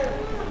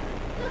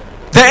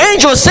 The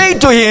angel said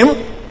to him,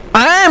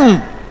 I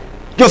am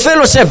your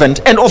fellow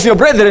servant and of your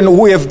brethren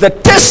who have the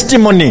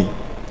testimony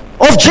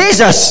of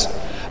Jesus.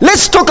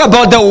 Let's talk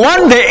about the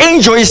one the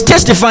angel is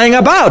testifying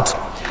about.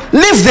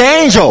 Leave the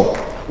angel.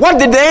 What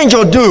did the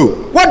angel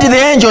do? What did the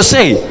angel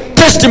say?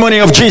 Testimony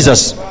of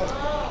Jesus.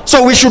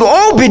 So we should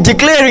all be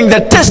declaring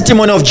the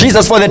testimony of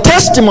Jesus, for the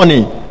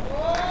testimony,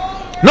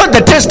 not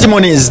the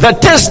testimonies, the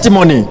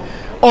testimony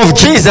of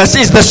Jesus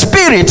is the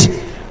spirit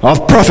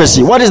of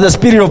prophecy. What is the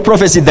spirit of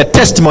prophecy? The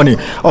testimony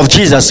of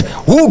Jesus.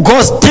 Who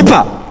goes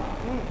deeper?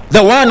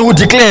 The one who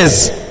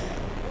declares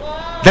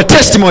the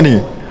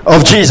testimony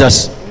of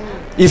Jesus.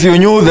 If you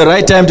knew the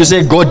right time to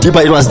say go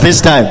deeper, it was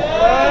this time.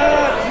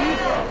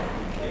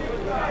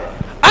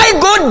 I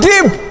go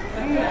deep.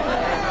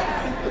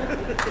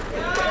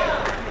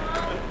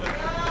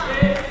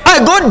 I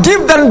go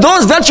deep than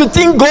those that you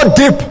think go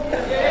deep.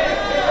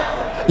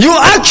 You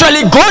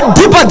actually go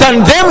deeper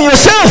than them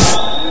yourself.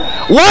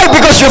 Why?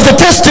 Because you have the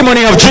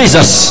testimony of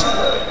Jesus.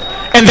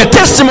 And the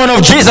testimony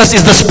of Jesus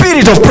is the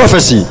spirit of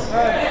prophecy.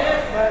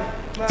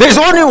 There's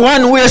only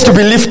one who has to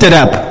be lifted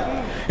up.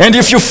 And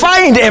if you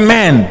find a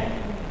man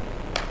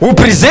who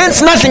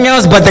presents nothing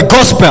else but the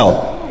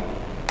gospel,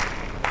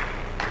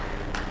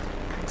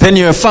 then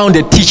you have found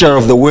a teacher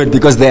of the word,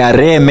 because they are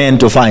rare men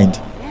to find.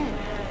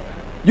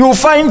 You will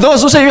find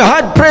those who say you're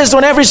hard pressed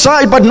on every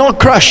side but not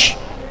crushed.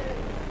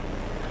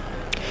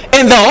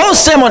 And the whole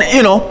sermon,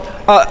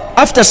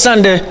 after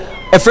Sunday,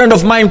 a friend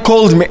of mine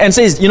called me and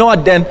says, you know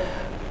what, Dan?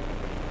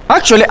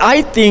 Actually,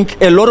 I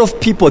think a lot of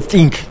people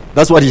think,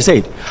 that's what he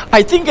said.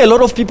 I think a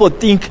lot of people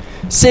think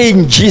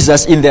saying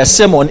Jesus in their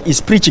sermon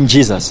is preaching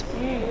Jesus.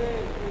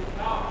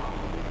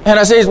 And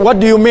I said,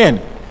 what do you mean?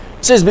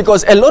 He says,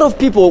 because a lot of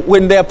people,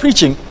 when they are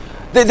preaching,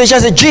 they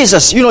just say,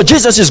 Jesus,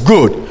 Jesus is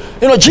good.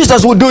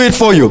 Jesus will do it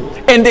for you.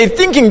 And they're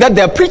thinking that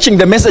they're preaching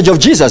the message of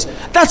Jesus.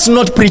 That's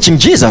not preaching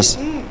Jesus.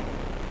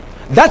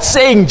 That's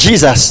saying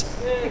Jesus.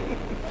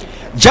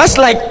 Just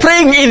like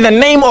praying in the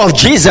name of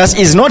Jesus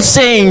is not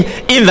saying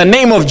in the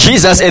name of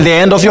Jesus at the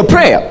end of your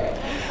prayer.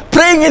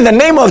 Praying in the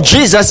name of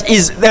Jesus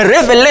is the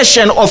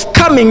revelation of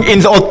coming in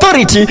the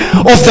authority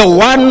of the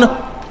one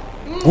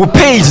who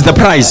pays the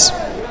price.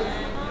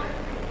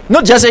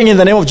 Not just saying in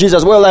the name of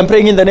Jesus, well, I'm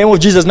praying in the name of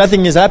Jesus,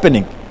 nothing is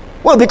happening.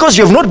 Well, because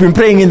you have not been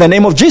praying in the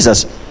name of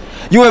Jesus.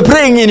 You were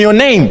praying in your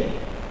name.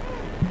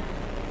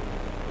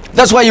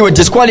 That's why you were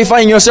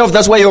disqualifying yourself.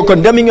 That's why you're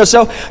condemning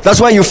yourself.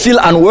 That's why you feel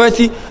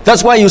unworthy.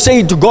 That's why you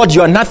say to God,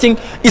 you are nothing.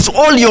 It's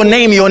all your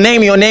name, your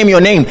name, your name, your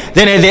name.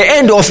 Then at the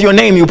end of your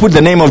name, you put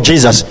the name of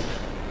Jesus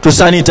to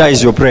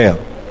sanitize your prayer.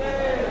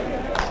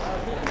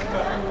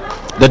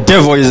 The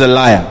devil is a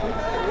liar.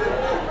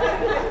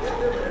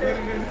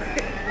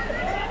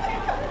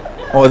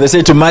 Or they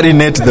say to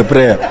marinate the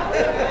prayer.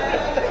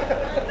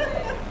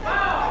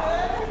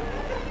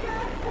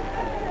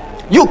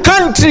 You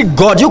can't trick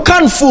God. You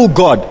can't fool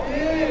God.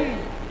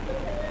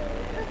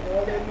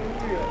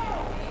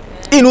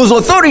 In whose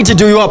authority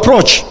do you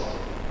approach?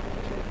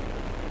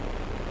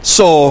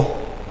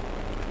 So,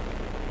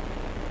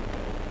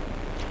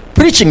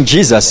 preaching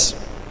Jesus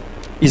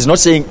is not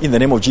saying in the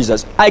name of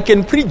Jesus. I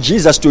can preach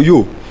Jesus to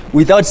you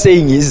without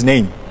saying his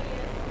name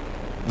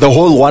the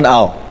whole 1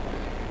 hour.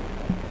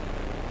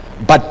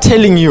 But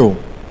telling you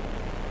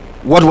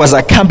what was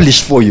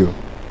accomplished for you,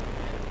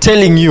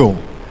 telling you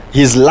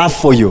his love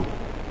for you.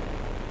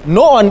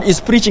 No one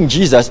is preaching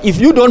Jesus. If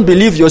you don't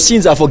believe your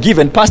sins are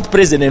forgiven, past,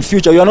 present, and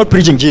future, you are not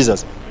preaching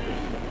Jesus.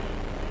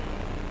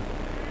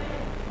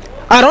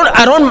 I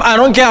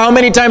don't care how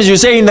many times you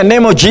say in the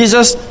name of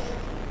Jesus,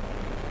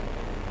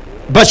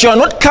 but you are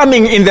not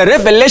coming in the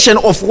revelation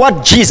of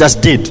what Jesus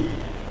did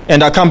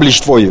and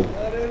accomplished for you.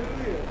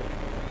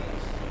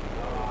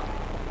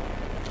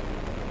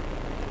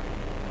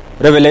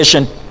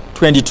 Revelation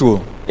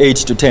 22, 8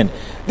 to 10.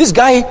 This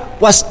guy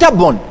was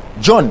stubborn.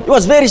 John, he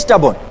was very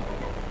stubborn.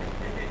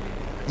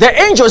 The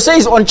angel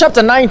says on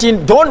chapter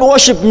 19, don't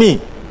worship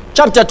me.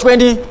 Chapter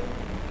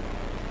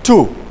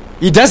 22,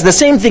 he does the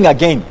same thing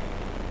again.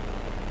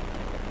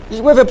 We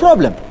have a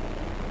problem.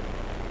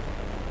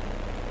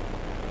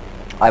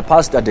 I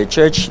pastored a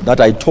church that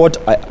I thought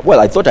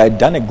I had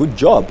done a good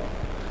job.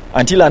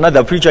 Until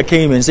another preacher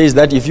came and says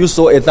that if you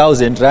sow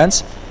 1,000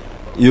 rands,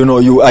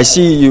 I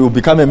see you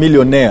become a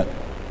millionaire.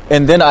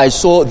 And then I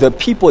saw the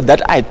people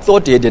that I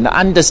thought had an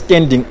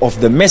understanding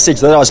of the message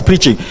that I was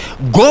preaching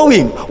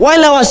going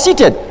while I was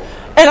seated.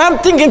 And I'm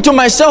thinking to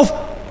myself,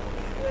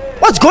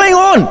 what's going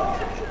on?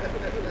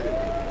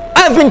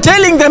 I've been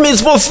telling them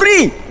it's for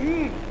free.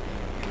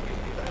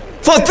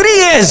 For 3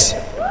 years.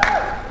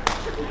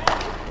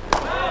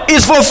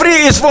 It's for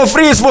free, it's for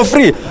free, it's for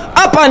free.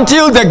 Up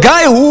until the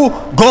guy who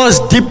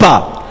goes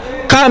deeper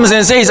comes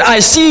and says, I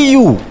see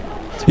you.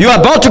 You are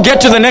about to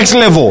get to the next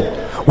level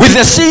with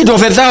a seed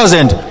of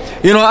 1,000.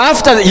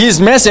 After his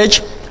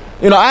message,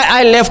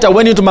 I left, I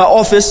went into my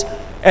office,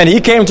 and he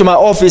came to my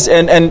office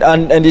and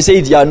he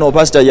said,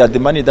 Pastor, the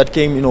money that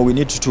came, we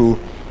need to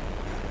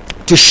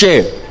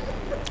share.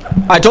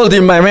 I told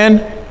him, my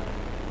man,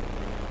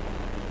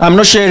 I'm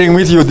not sharing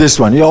with you this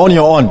one. You're on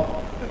your own.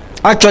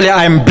 Actually,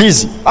 I'm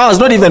busy. I was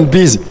not even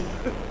busy.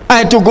 I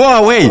had to go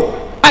away.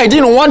 I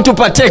didn't want to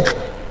partake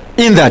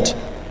in that.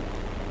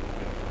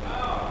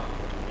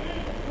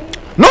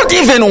 Not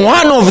even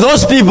one of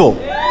those people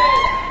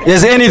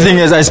is anything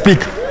as I speak.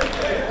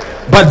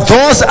 But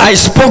those I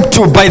spoke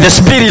to by the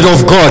Spirit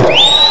of God,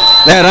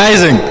 they're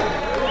rising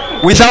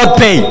without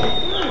pay.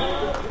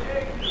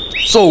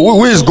 So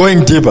who is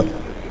going deeper?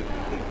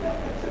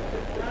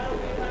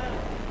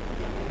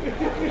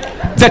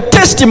 The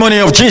testimony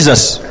of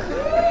Jesus.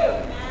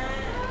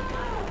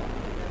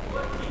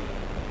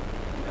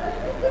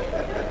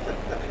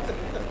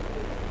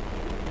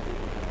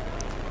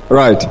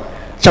 Right.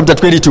 Chapter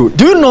 22.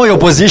 Do you know your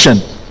position?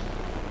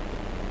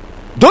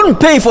 Don't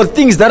pay for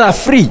things that are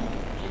free.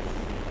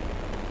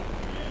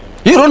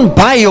 You don't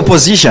buy your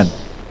position.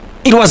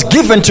 It was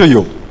given to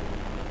you.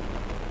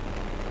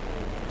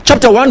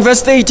 Chapter 1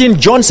 verse 18,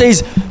 John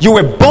says, you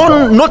were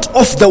born not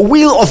of the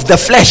will of the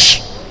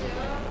flesh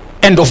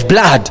and of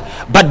blood,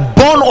 but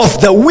born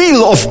of the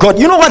will of God.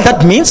 You know what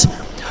that means?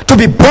 To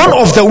be born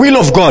of the will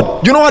of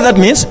God. You know what that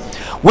means?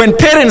 When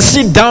parents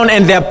sit down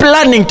and they're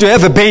planning to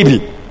have a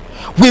baby,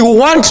 we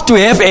want to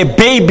have a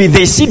baby,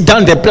 they sit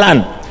down, they plan.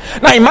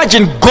 Now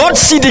imagine God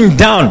sitting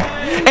down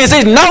and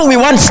says, now we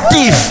want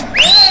Steve.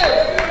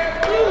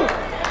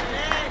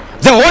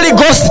 The Holy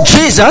Ghost,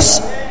 Jesus,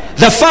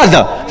 the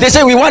Father, they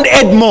say we want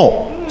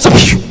Edmo. So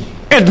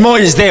Edmo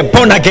is there,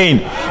 born again.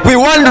 We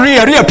want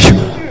Ria,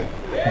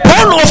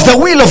 born of the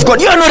will of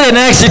God. You are not an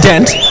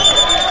accident.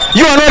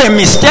 You are not a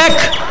mistake.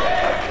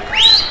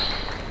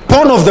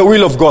 Born of the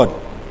will of God.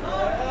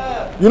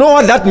 You know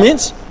what that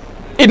means?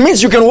 It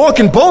means you can walk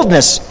in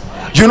boldness.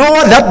 You know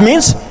what that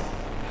means?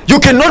 You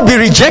cannot be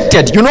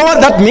rejected. You know what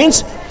that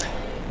means?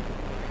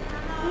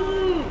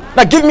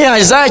 Now give me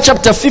Isaiah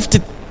chapter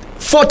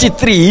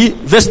 43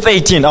 verse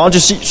 18. I want to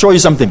show you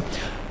something.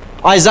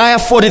 Isaiah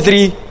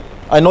 43.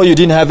 I know you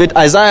didn't have it.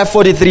 Isaiah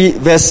 43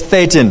 verse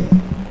 13.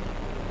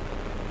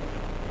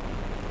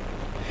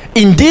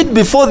 Indeed,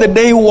 before the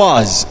day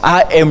was,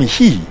 I am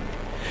he,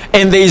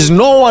 and there is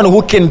no one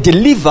who can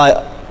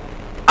deliver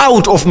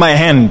out of my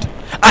hand.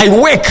 I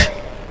work,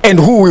 and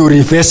who will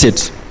reverse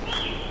it?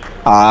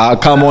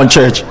 Come on,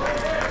 church.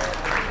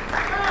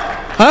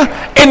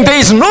 And there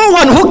is no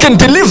one who can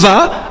deliver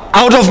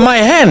out of my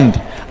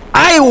hand.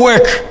 I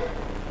work.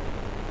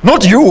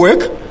 Not you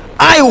work.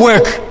 I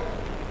work.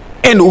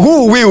 and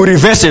who will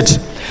reverse it.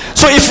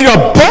 So if you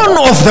are born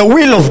of the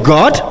will of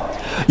God,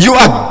 you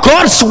are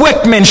God's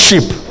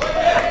workmanship.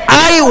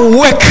 I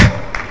work,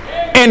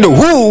 and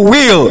who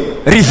will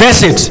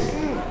reverse it?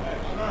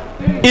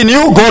 In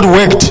you God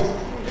worked.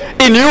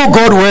 In you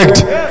God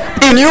worked.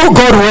 In you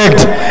God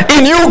worked.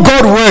 In you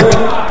God worked.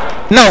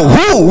 Now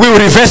who will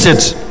reverse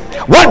it?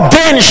 What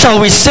then shall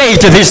we say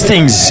to these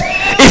things?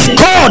 If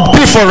God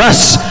be for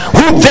us,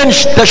 who then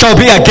shall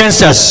be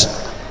against us?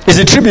 Is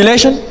it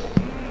tribulation?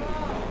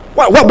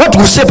 What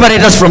will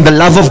separate us from the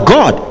love of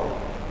God?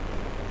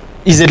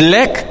 Is it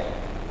lack?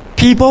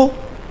 People?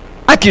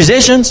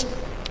 Accusations?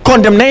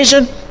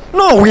 Condemnation?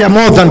 No, we are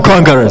more than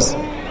conquerors.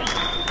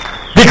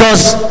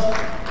 Because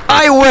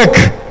I work,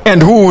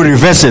 and who will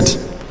reverse it?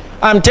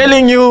 I'm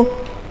telling you,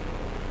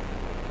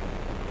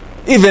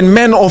 even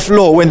men of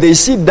law, when they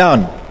sit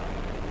down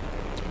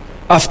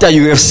after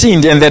you have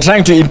sinned and they're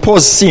trying to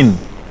impose sin,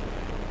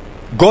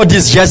 God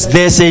is just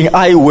there saying,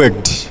 I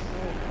worked.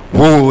 Who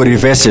will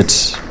reverse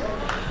it?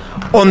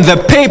 On the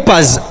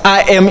papers,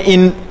 I am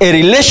in a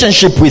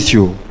relationship with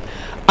you.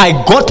 I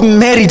got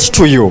married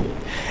to you.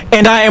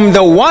 And I am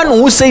the one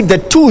who said the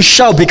two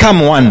shall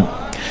become one.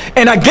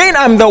 And again,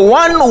 I'm the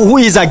one who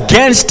is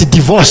against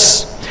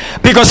divorce.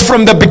 Because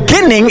from the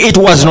beginning, it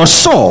was not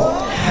so.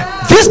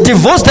 This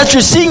divorce that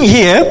you're seeing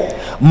here,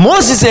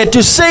 Moses had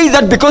to say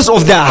that because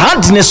of the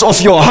hardness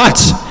of your heart.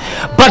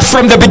 But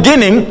from the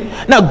beginning,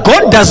 now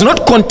God does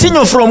not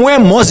continue from where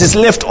Moses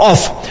left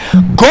off.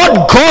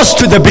 God goes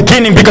to the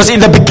beginning, because in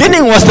the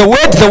beginning was the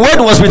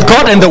Word was with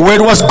God, and the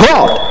Word was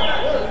God.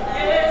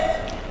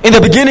 In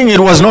the beginning it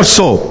was not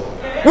so.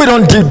 We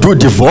don't do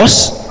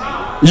divorce.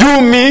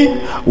 You, me,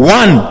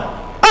 one.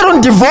 I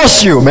don't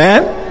divorce you,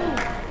 man.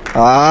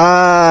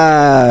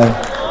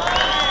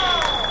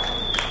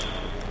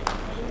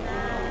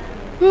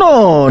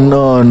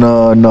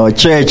 No,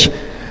 church.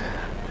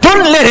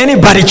 Don't let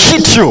anybody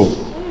cheat you.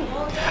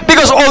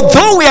 Because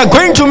although we are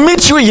going to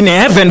meet you in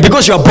heaven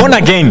because you are born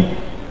again,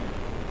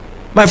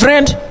 my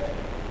friend,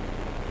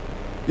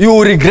 you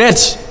will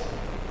regret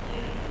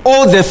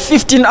all the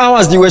 15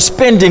 hours you were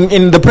spending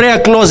in the prayer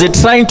closet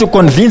trying to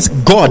convince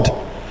God.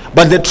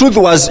 But the truth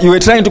was, you were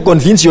trying to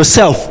convince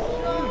yourself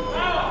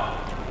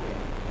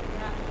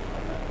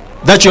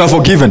that you are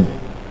forgiven.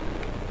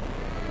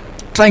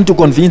 Trying to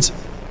convince.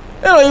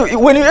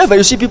 Whenever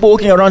you see people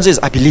walking around says,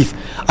 I believe,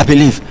 I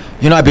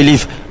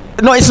believe.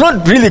 No, it's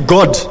not really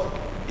God.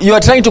 You are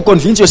trying to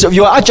convince yourself.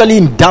 You are actually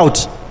in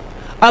doubt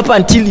up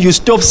until you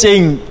stop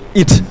saying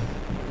it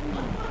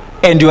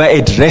and you are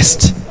at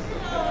rest.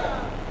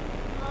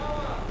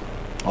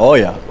 Oh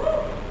yeah.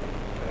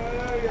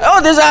 Oh,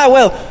 this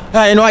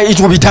it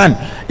will be done.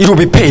 It will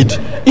be paid.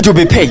 It will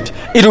be paid.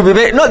 It will be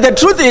paid. No, the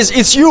truth is,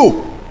 it's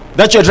you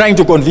that you're trying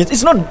to convince.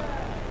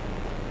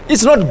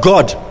 It's not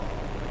God.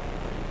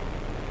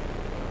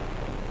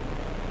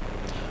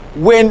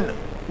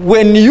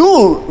 When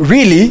you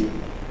really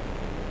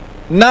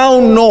now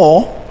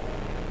know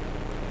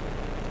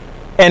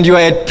and you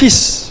are at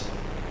peace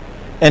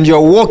and you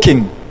are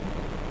walking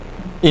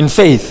in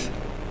faith,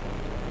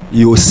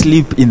 you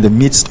sleep in the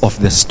midst of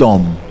the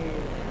storm.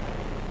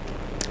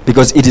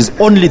 Because it is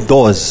only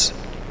those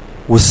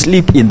who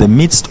sleep in the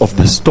midst of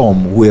the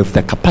storm who have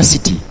the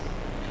capacity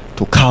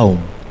to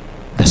calm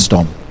the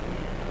storm.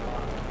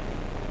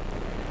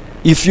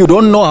 If you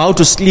don't know how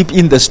to sleep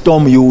in the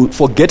storm, you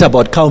forget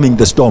about calming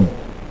the storm.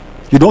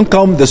 You don't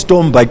calm the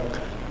storm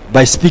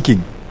by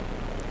speaking,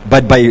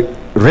 but by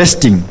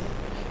resting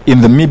in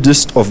the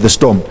midst of the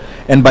storm.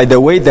 And by the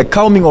way, the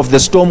calming of the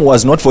storm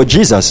was not for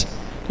Jesus.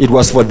 It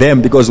was for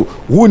them, because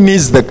who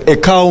needs a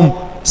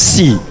calm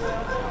sea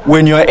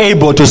when you are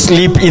able to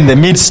sleep in the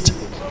midst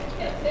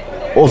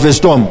of a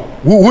storm?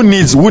 Who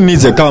needs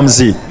a calm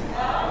sea?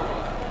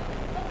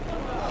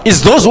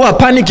 It's those who are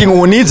panicking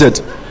who needs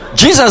it.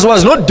 Jesus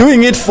was not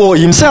doing it for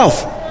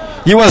himself.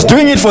 He was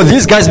doing it for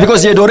these guys,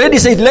 because he had already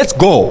said, let's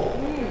go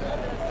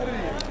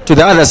to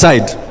the other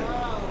side.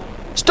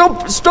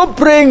 Stop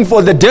praying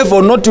for the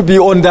devil not to be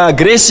on the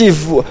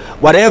aggressive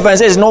whatever and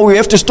says, no, we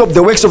have to stop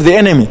the works of the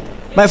enemy.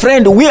 My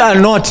friend, we are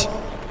not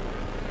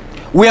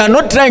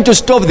trying to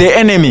stop the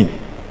enemy,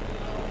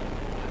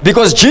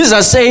 because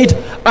Jesus said,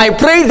 I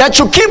pray that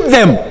you keep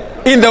them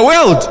in the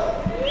world.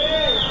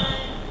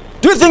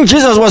 Do you think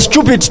Jesus was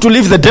stupid to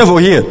leave the devil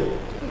here?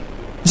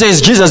 He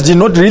says Jesus did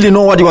not really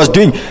know what he was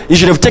doing. He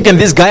should have taken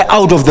this guy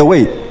out of the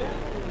way.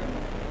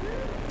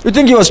 You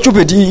think he was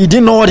stupid? He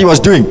didn't know what he was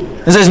doing.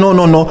 He says, no,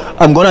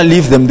 I'm going to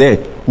leave them there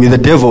with the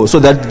devil, so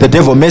that the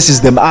devil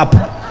messes them up,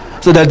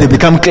 so that they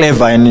become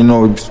clever and,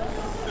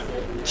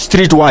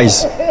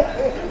 streetwise.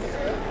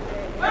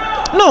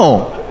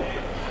 No.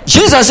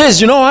 Jesus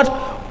says, you know what?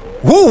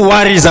 Who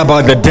worries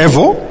about the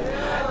devil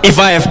if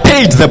I have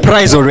paid the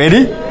price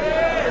already?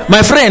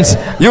 My friends,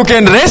 you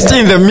can rest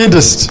in the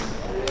midst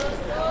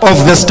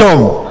of the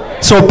storm.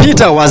 So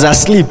Peter was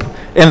asleep,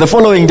 and the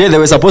following day they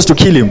were supposed to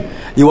kill him.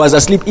 He was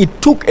asleep.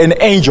 It took an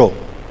angel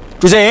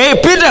to say,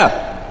 hey Peter,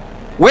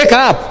 wake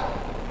up.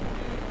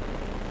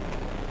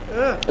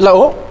 Like,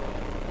 oh,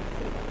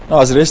 I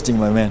was resting,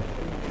 my man.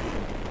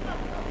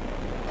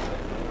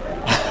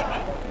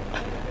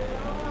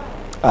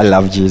 I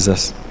love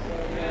Jesus.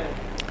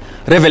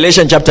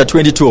 Revelation chapter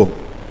 22.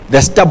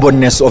 The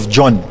stubbornness of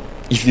John.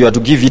 If you are to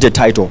give it a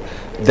title.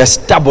 The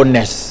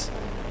stubbornness.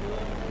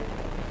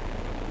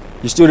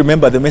 You still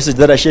remember the message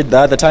that I shared the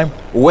other time?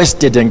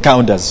 Wasted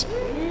encounters.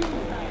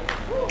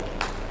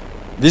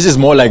 This is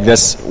more like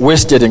this.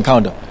 Wasted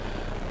encounter.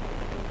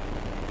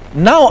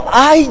 Now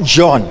I,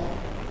 John.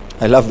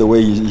 I love the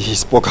way he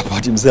spoke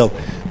about himself.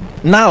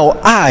 Now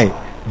I,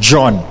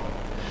 John,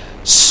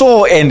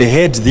 saw and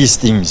heard these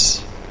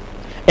things.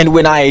 And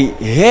when I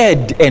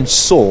heard and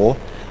saw,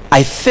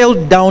 I fell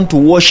down to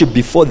worship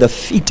before the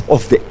feet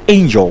of the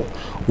angel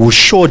who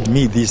showed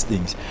me these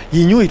things.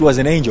 He knew it was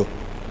an angel.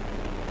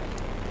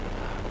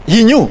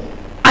 He knew.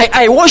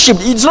 I worshipped.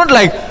 It's not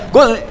like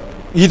God,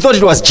 he thought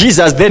it was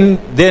Jesus,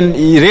 then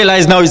he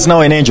realized now it's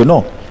now an angel.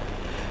 No.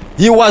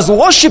 He was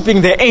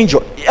worshipping the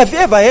angel. Have you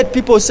ever heard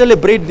people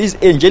celebrate these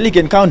angelic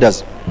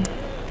encounters?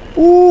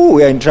 Ooh,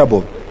 we are in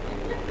trouble.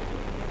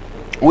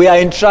 We are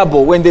in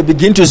trouble when they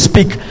begin to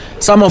speak.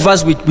 Some of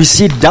us, we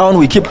sit down,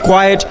 we keep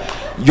quiet.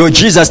 Your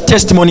Jesus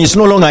testimony is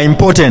no longer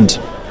important.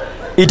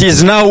 It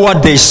is now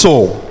what they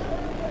saw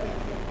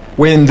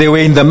when they were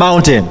in the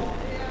mountain.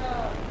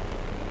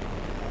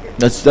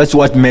 That's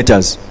what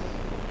matters.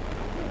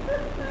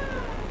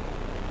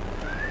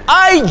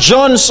 I,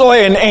 John, saw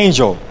an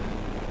angel.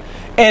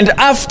 And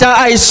after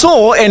I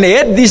saw and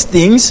heard these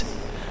things,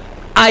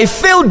 I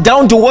fell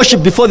down to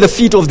worship before the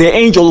feet of the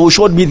angel who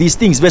showed me these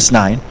things. Verse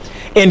 9.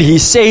 And he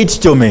said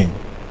to me,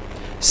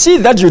 see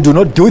that you do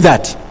not do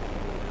that.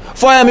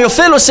 For I am your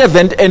fellow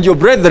servant and your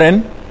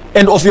brethren,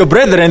 and of your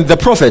brethren the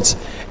prophets,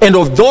 and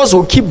of those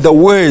who keep the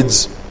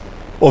words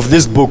of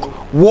this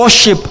book.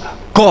 Worship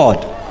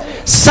God.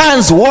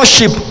 Sons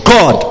worship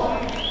God.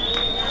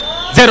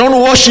 They don't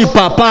worship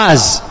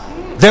papas.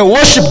 They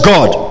worship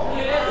God.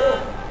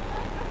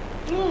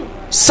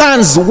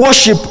 Sons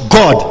worship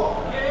God.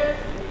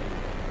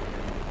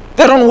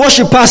 They don't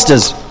worship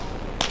pastors.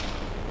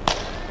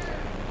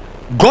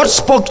 God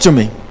spoke to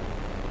me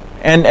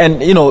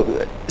and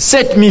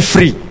set me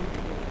free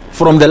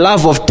from the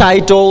love of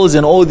titles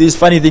and all these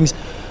funny things.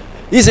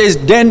 He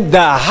says, then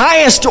the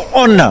highest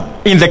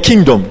honor in the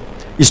kingdom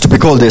is to be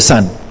called a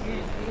son.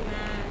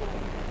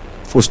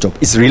 Full stop.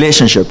 It's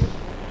relationship.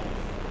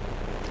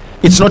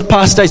 It's not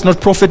pastor, it's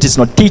not prophet, it's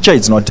not teacher,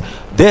 it's not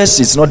this,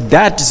 it's not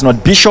that, it's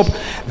not bishop.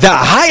 The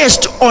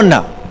highest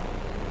honor.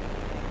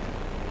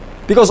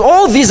 Because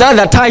all these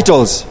other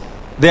titles,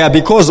 they are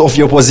because of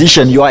your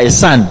position. You are a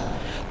son.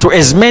 To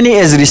as many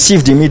as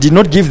received him, he did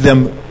not give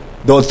them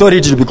the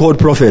authority to be called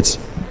prophets.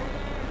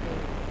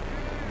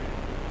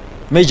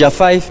 Major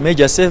 5,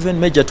 major 7,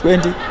 major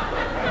 20.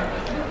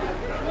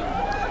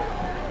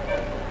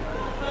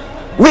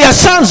 We are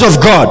sons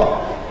of God.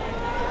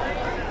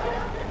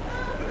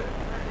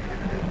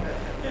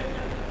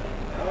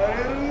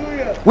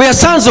 We are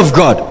sons of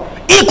God.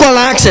 Equal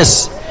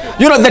access.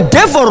 The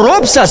devil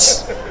robs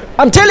us.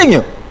 I'm telling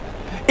you.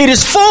 It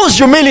is false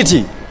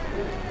humility.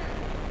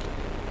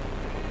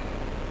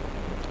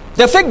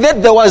 The fact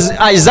that there was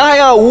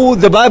Isaiah, who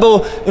the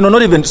Bible,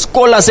 not even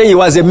scholars say he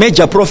was a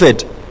major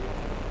prophet,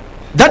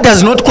 that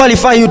does not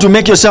qualify you to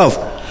make yourself.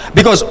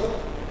 Because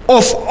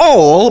of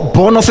all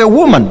born of a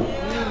woman,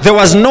 there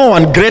was no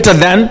one greater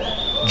than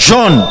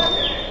John.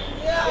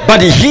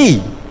 But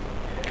he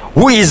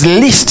who is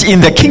least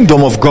in the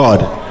kingdom of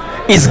God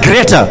is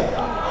greater.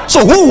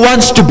 So who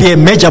wants to be a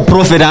major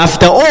prophet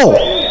after all?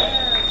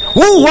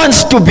 Who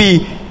wants to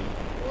be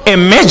a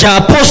major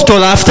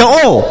apostle after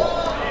all?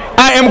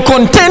 I am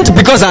content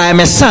because I am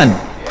a son.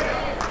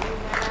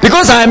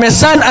 Because I am a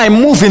son, I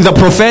move in the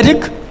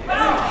prophetic.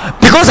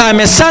 Because I am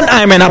a son,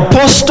 I am an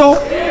apostle.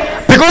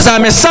 Because I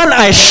am a son,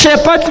 I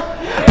shepherd.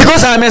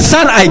 Because I am a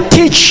son, I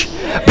teach.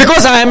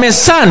 Because I am a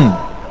son,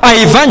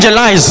 I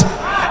evangelize.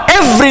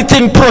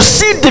 Everything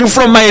proceeding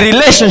from my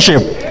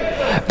relationship.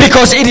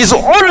 Because it is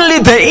only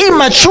the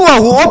immature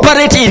who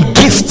operate in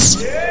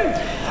gifts.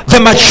 The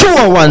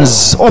mature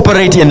ones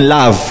operate in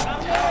love.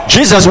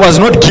 Jesus was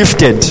not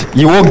gifted.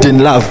 He walked in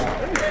love.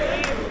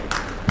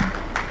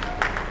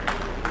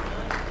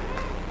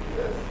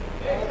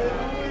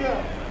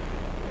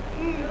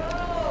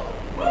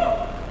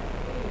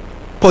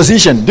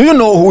 Position. Do you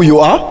know who you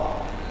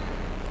are?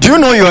 Do you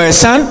know you are a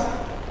son?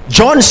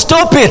 John,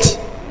 stop it.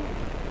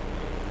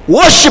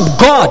 Worship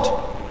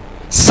God.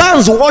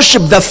 Sons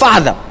worship the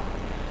Father.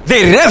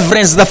 They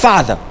reverence the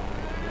Father.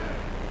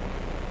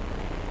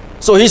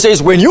 So he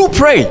says, when you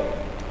pray,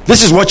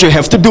 this is what you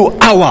have to do.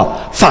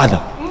 Our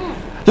Father.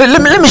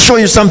 Let me show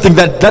you something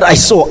that I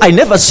saw. I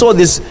never saw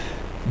this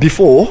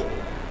before.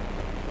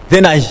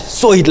 Then I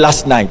saw it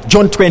last night.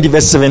 John 20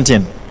 verse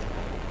 17.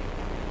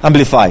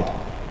 Amplified.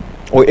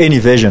 Or any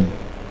version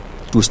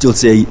to still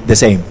say the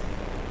same.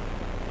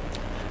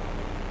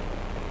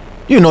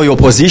 You know your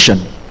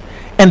position.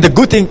 And the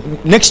good thing,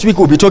 next week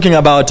we'll be talking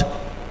about,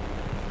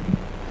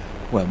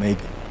 well,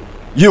 maybe,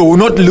 you will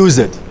not lose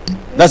it.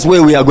 That's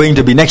where we are going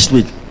to be next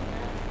week.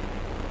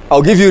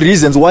 I'll give you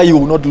reasons why you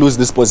will not lose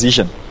this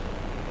position.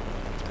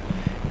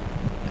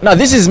 Now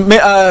this is,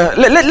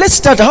 let's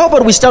start, how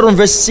about we start on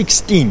verse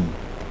 16.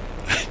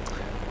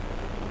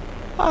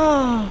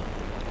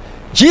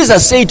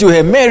 Jesus said to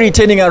her, Mary,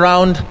 turning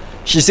around,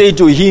 she said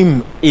to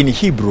him in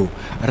Hebrew,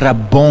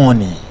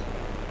 Rabboni,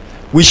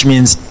 which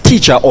means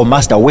teacher or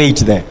master. Wait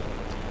there.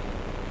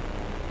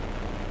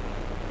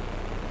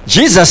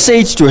 Jesus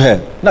said to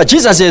her, now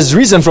Jesus has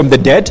risen from the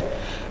dead.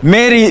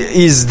 Mary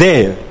is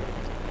there.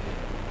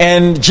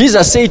 And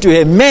Jesus said to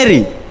her,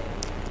 Mary.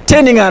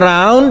 Turning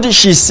around,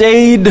 she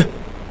said,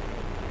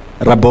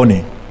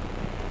 Rabboni,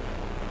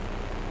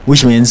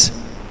 which means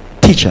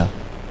teacher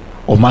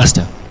or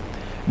master.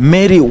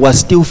 Mary was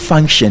still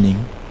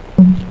functioning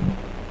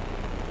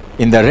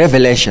in the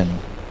revelation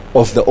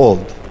of the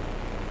old.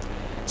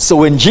 So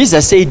when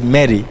Jesus said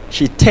Mary,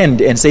 she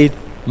turned and said,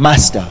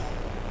 Master,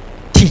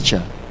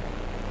 teacher,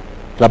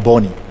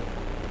 Rabboni.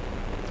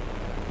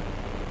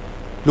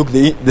 Look,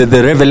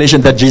 the revelation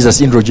that Jesus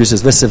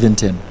introduces, verse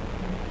 17.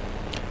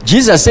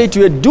 Jesus said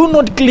to her, do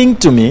not cling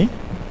to me,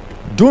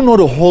 do not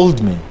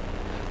hold me,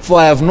 for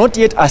I have not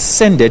yet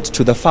ascended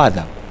to the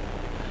Father.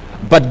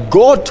 But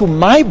go to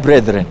my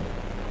brethren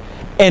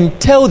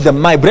and tell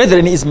them, my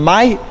brethren is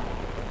my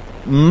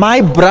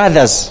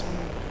brothers.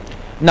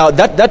 Now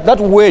that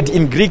word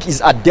in Greek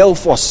is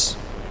adelphos.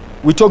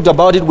 We talked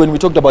about it when we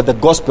talked about the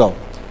gospel.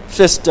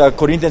 1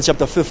 Corinthians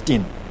chapter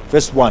 15,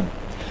 verse 1.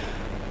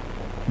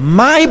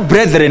 My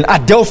brethren,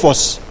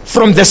 adelphos,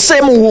 from the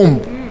same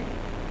womb.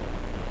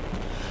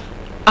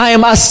 I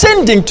am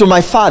ascending to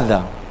my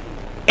Father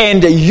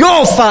and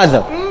your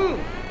Father.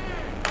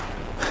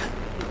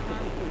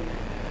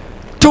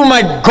 To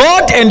my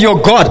God and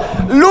your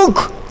God.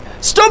 Look,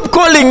 stop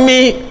calling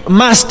me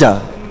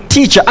master,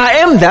 teacher. I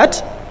am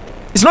that.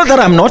 It's not that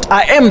I'm not.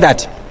 I am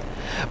that.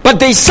 But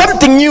there is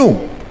something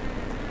new.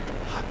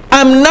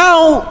 I'm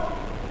now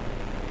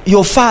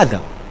your Father.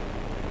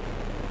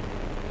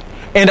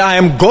 And I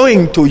am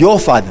going to your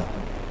Father,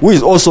 who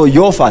is also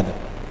your Father.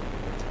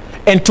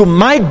 And to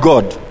my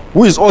God,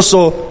 who is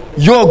also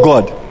your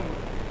God.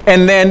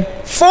 And then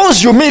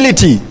false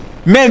humility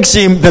makes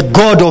him the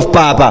God of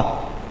Papa.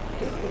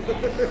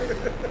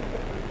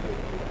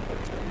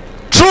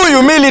 True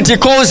humility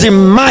calls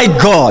him my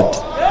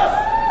God.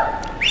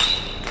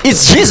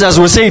 It's Jesus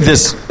who said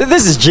this.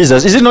 This is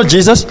Jesus. Is it not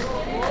Jesus?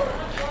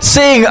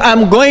 Saying,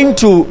 I'm going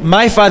to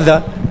my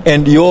Father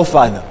and your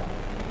Father.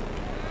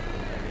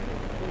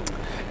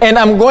 And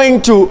I'm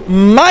going to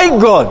my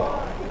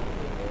God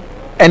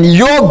and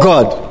your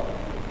God.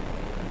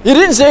 He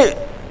didn't say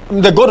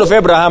the God of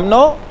Abraham,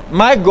 no.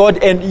 My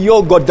God and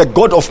your God, the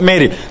God of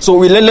Mary. So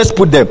let's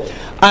put them.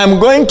 I'm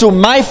going to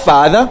my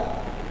Father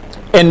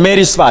and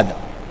Mary's father.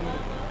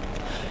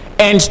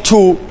 And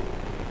to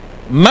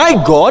my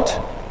God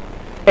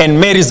and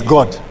Mary's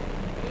God.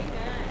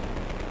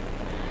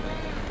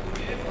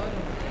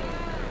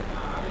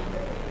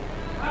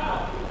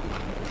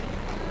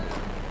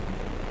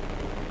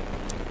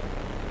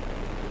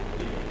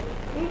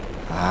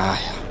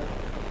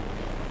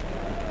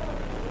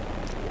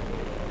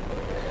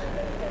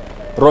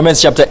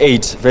 Romans chapter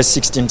 8, verse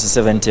 16 to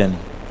 17.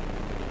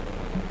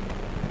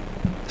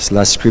 This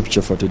last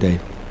scripture for today.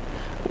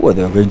 Well,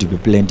 there are going to be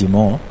plenty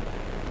more.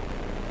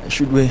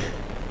 Should we?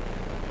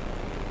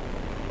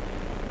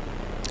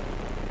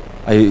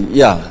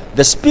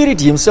 The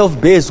Spirit Himself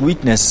bears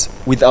witness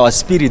with our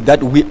spirit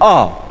that we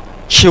are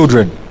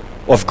children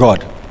of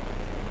God.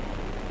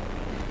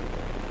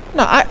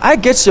 Now, I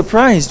get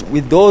surprised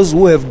with those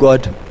who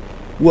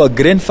are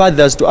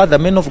grandfathers to other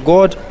men of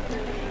God,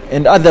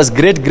 and others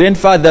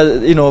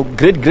great-grandfathers,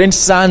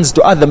 great-grandsons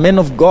to other men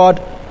of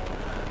God.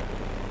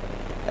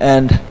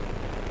 And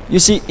you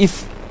see,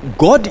 if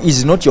God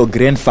is not your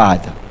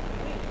grandfather,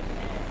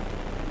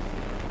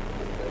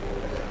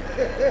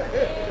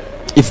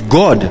 if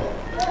God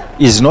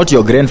is not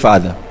your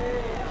grandfather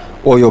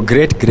or your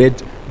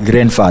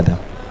great-great-grandfather,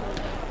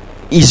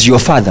 is your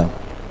father,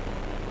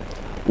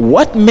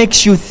 what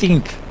makes you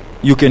think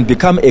you can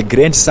become a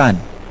grandson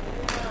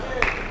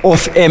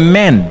of a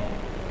man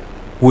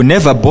who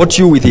never bought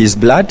you with his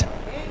blood,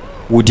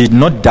 who did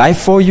not die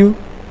for you,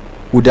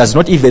 who does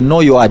not even know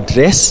your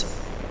address,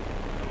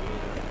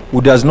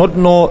 who does not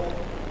know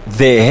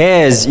the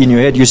hairs in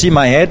your head? You see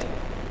my head?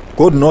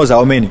 God knows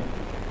how many.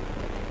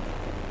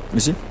 You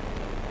see?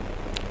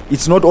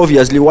 It's not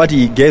obviously what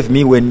He gave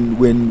me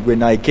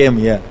when I came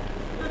here,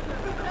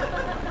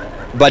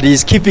 but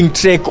He's keeping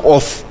track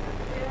of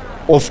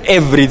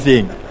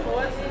everything.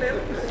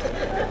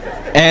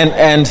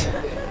 And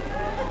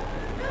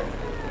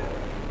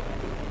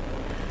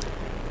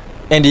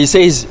He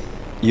says,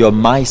 you're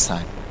my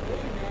son.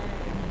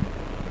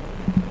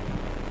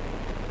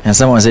 And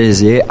someone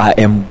says, yeah, I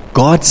am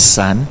God's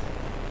son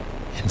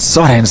and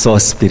so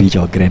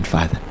spiritual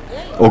grandfather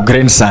or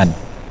grandson.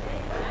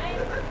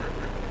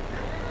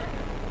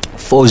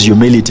 False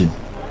humility.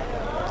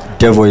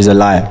 Devil is a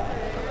liar.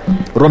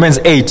 Romans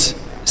 8,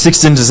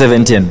 16 to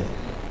 17.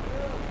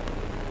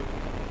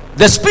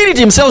 The Spirit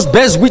Himself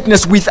bears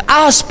witness with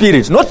our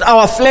spirit, not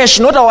our flesh,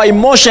 not our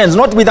emotions,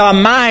 not with our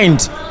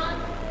mind,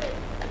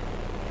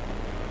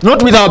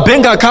 not with our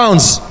bank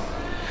accounts.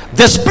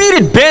 The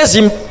Spirit bears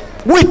Him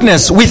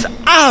witness with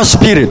our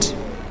spirit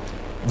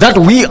that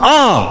we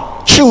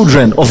are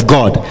children of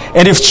God.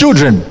 And if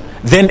children,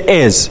 then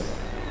heirs.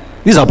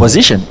 This is our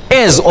position.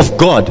 Heirs of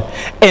God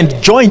and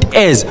joint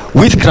heirs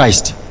with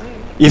Christ.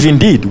 If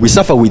indeed we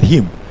suffer with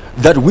him,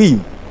 that we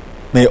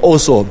may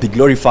also be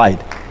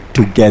glorified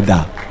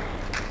together.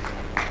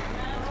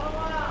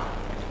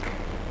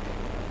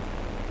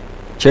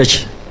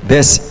 Church,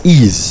 this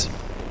is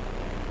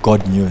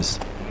God news.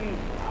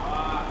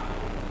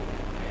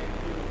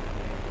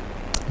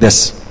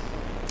 This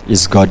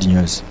is God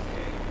news.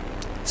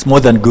 It's more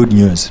than good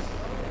news.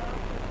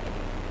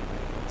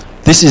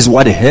 This is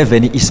what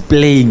heaven is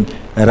playing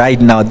right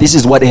now. This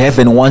is what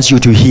heaven wants you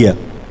to hear.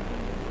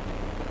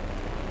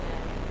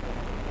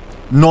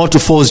 Not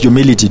false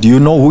humility. Do you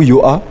know who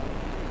you are?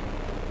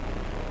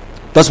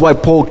 That's why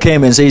Paul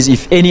came and says,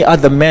 if any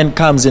other man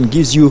comes and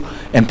gives you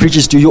and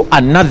preaches to you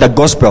another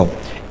gospel,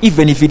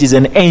 even if it is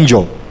an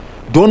angel,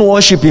 don't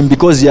worship him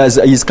because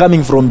he's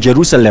coming from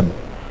Jerusalem,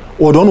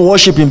 or don't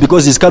worship him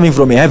because he's coming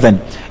from heaven.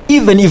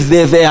 Even if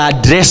they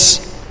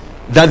address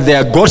that they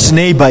are God's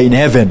neighbor in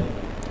heaven,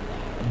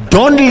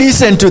 don't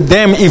listen to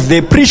them if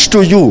they preach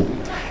to you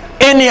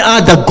any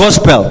other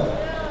gospel,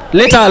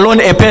 let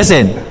alone a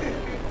person.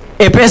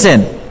 A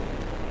person.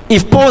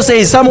 If Paul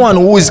says someone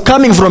who is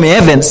coming from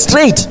heaven,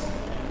 straight,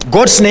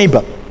 God's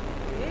neighbor,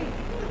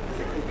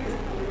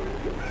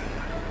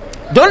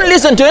 don't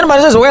listen to anybody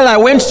who says, well, I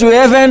went to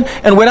heaven,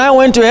 and when I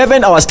went to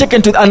heaven, I was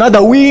taken to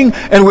another wing,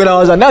 and when I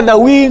was another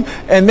wing,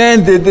 and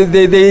then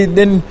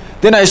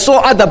then I saw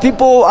other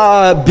people,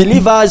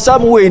 believers,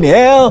 some were in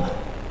hell.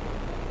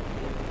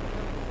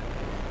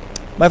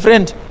 My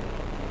friend,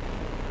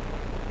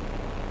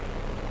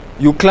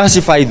 you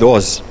classify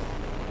those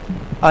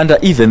under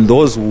even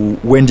those who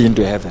went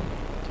into heaven.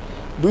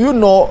 Do you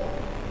know,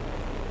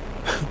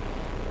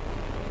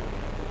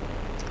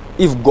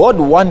 if God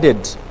wanted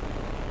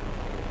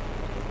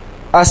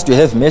us to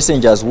have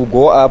messengers who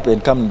go up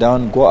and come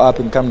down, go up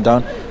and come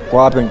down, go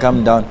up and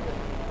come down,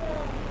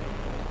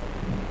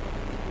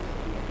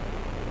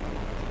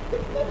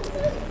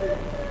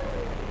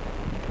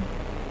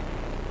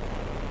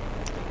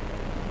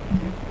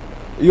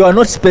 you are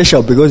not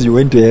special because you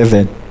went to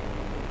heaven.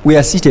 We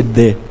are seated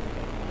there.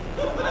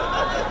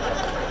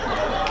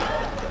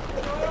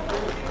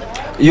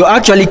 You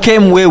actually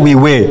came where we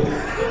were.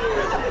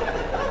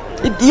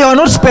 You are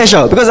not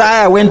special because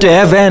I went to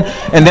heaven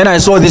and then I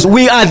saw this.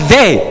 We are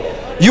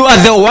there. You are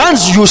the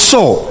ones you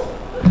saw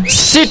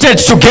seated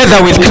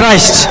together with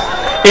Christ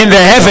in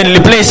the heavenly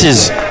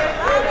places.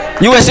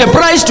 You were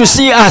surprised to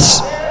see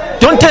us.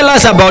 Don't tell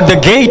us about the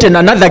gate and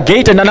another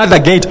gate and another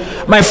gate.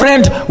 My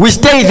friend, we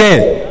stay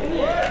there.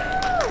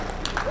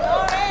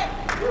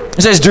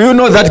 He says, do you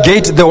know that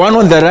gate, the one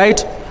on the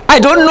right? I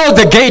don't know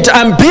the gate.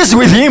 I'm busy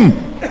with him.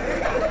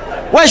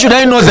 Why should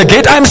I know the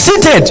gate? I'm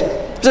seated.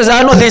 He says,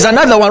 I know there's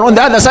another one on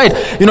the other side.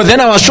 Then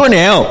I was shown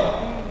hell.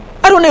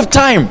 I don't have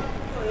time.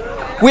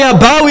 We are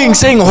bowing,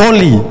 saying,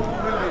 holy,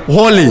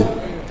 holy.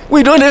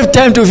 We don't have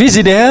time to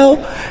visit hell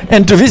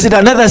and to visit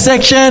another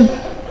section.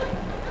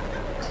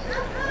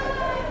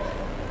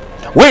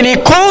 When he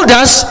called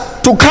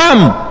us to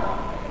come,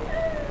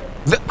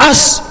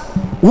 us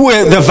who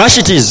were the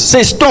Vashitis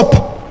say,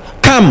 stop.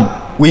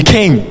 Come, we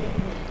came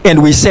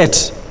and we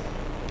sat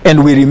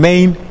and we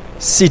remain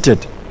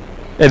seated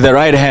at the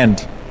right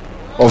hand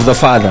of the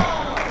Father.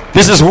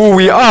 This is who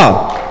we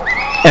are.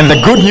 And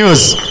the good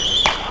news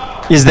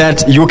is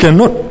that you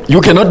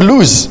cannot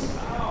lose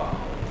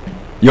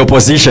your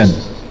position.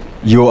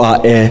 You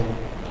are a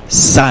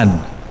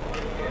son.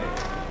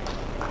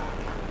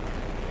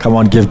 Come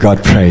on, give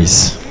God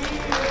praise.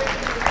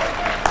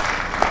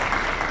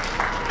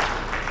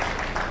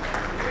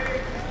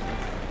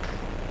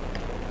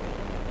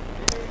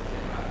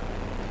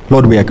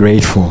 Lord, we are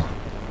grateful.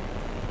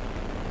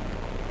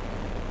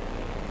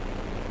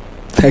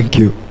 Thank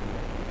you.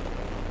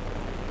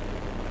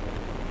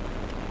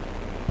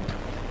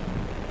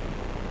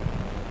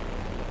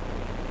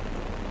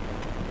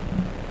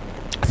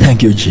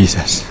 Thank you,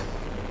 Jesus.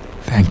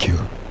 Thank you.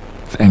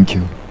 Thank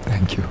you.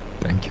 Thank you.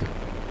 Thank you.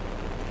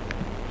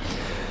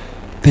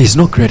 There is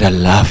no greater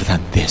love than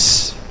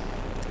this,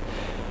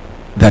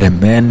 that a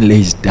man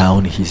lays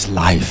down his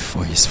life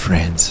for his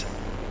friends.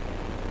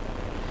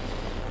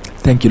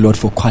 Thank you, Lord,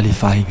 for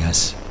qualifying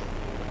us.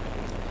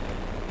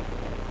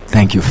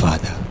 Thank you,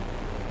 Father.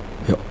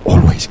 We are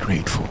always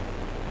grateful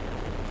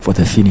for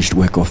the finished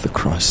work of the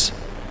cross.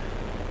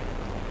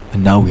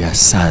 And now we are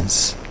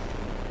sons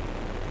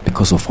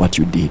because of what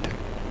you did.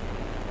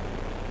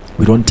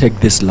 We don't take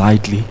this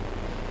lightly.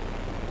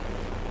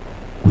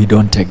 We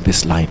don't take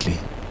this lightly.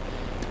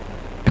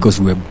 Because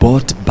we were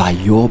bought by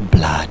your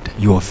blood,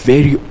 your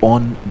very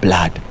own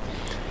blood.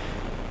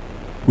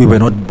 We were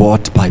not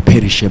bought by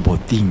perishable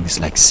things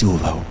like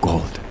silver or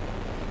gold.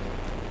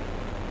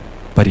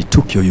 But it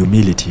took your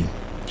humility.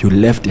 You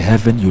left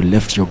heaven, you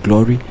left your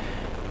glory.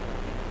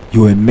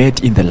 You were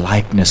made in the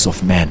likeness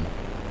of man,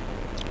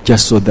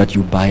 just so that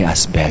you buy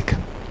us back.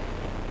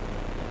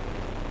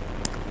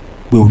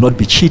 We will not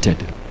be cheated.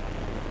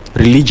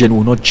 Religion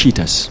will not cheat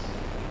us.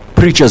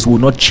 Preachers will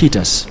not cheat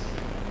us.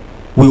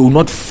 We will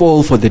not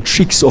fall for the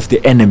tricks of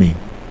the enemy.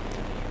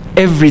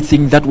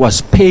 Everything that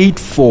was paid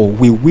for,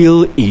 we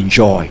will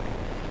enjoy.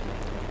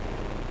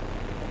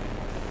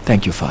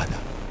 Thank you, Father.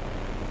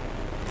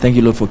 Thank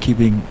you, Lord, for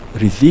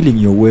revealing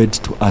your word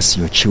to us,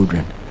 your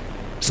children,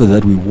 so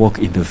that we walk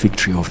in the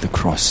victory of the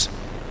cross.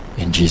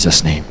 In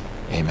Jesus' name,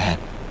 amen.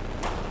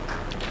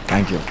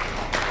 Thank you.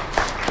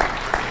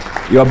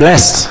 You are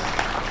blessed.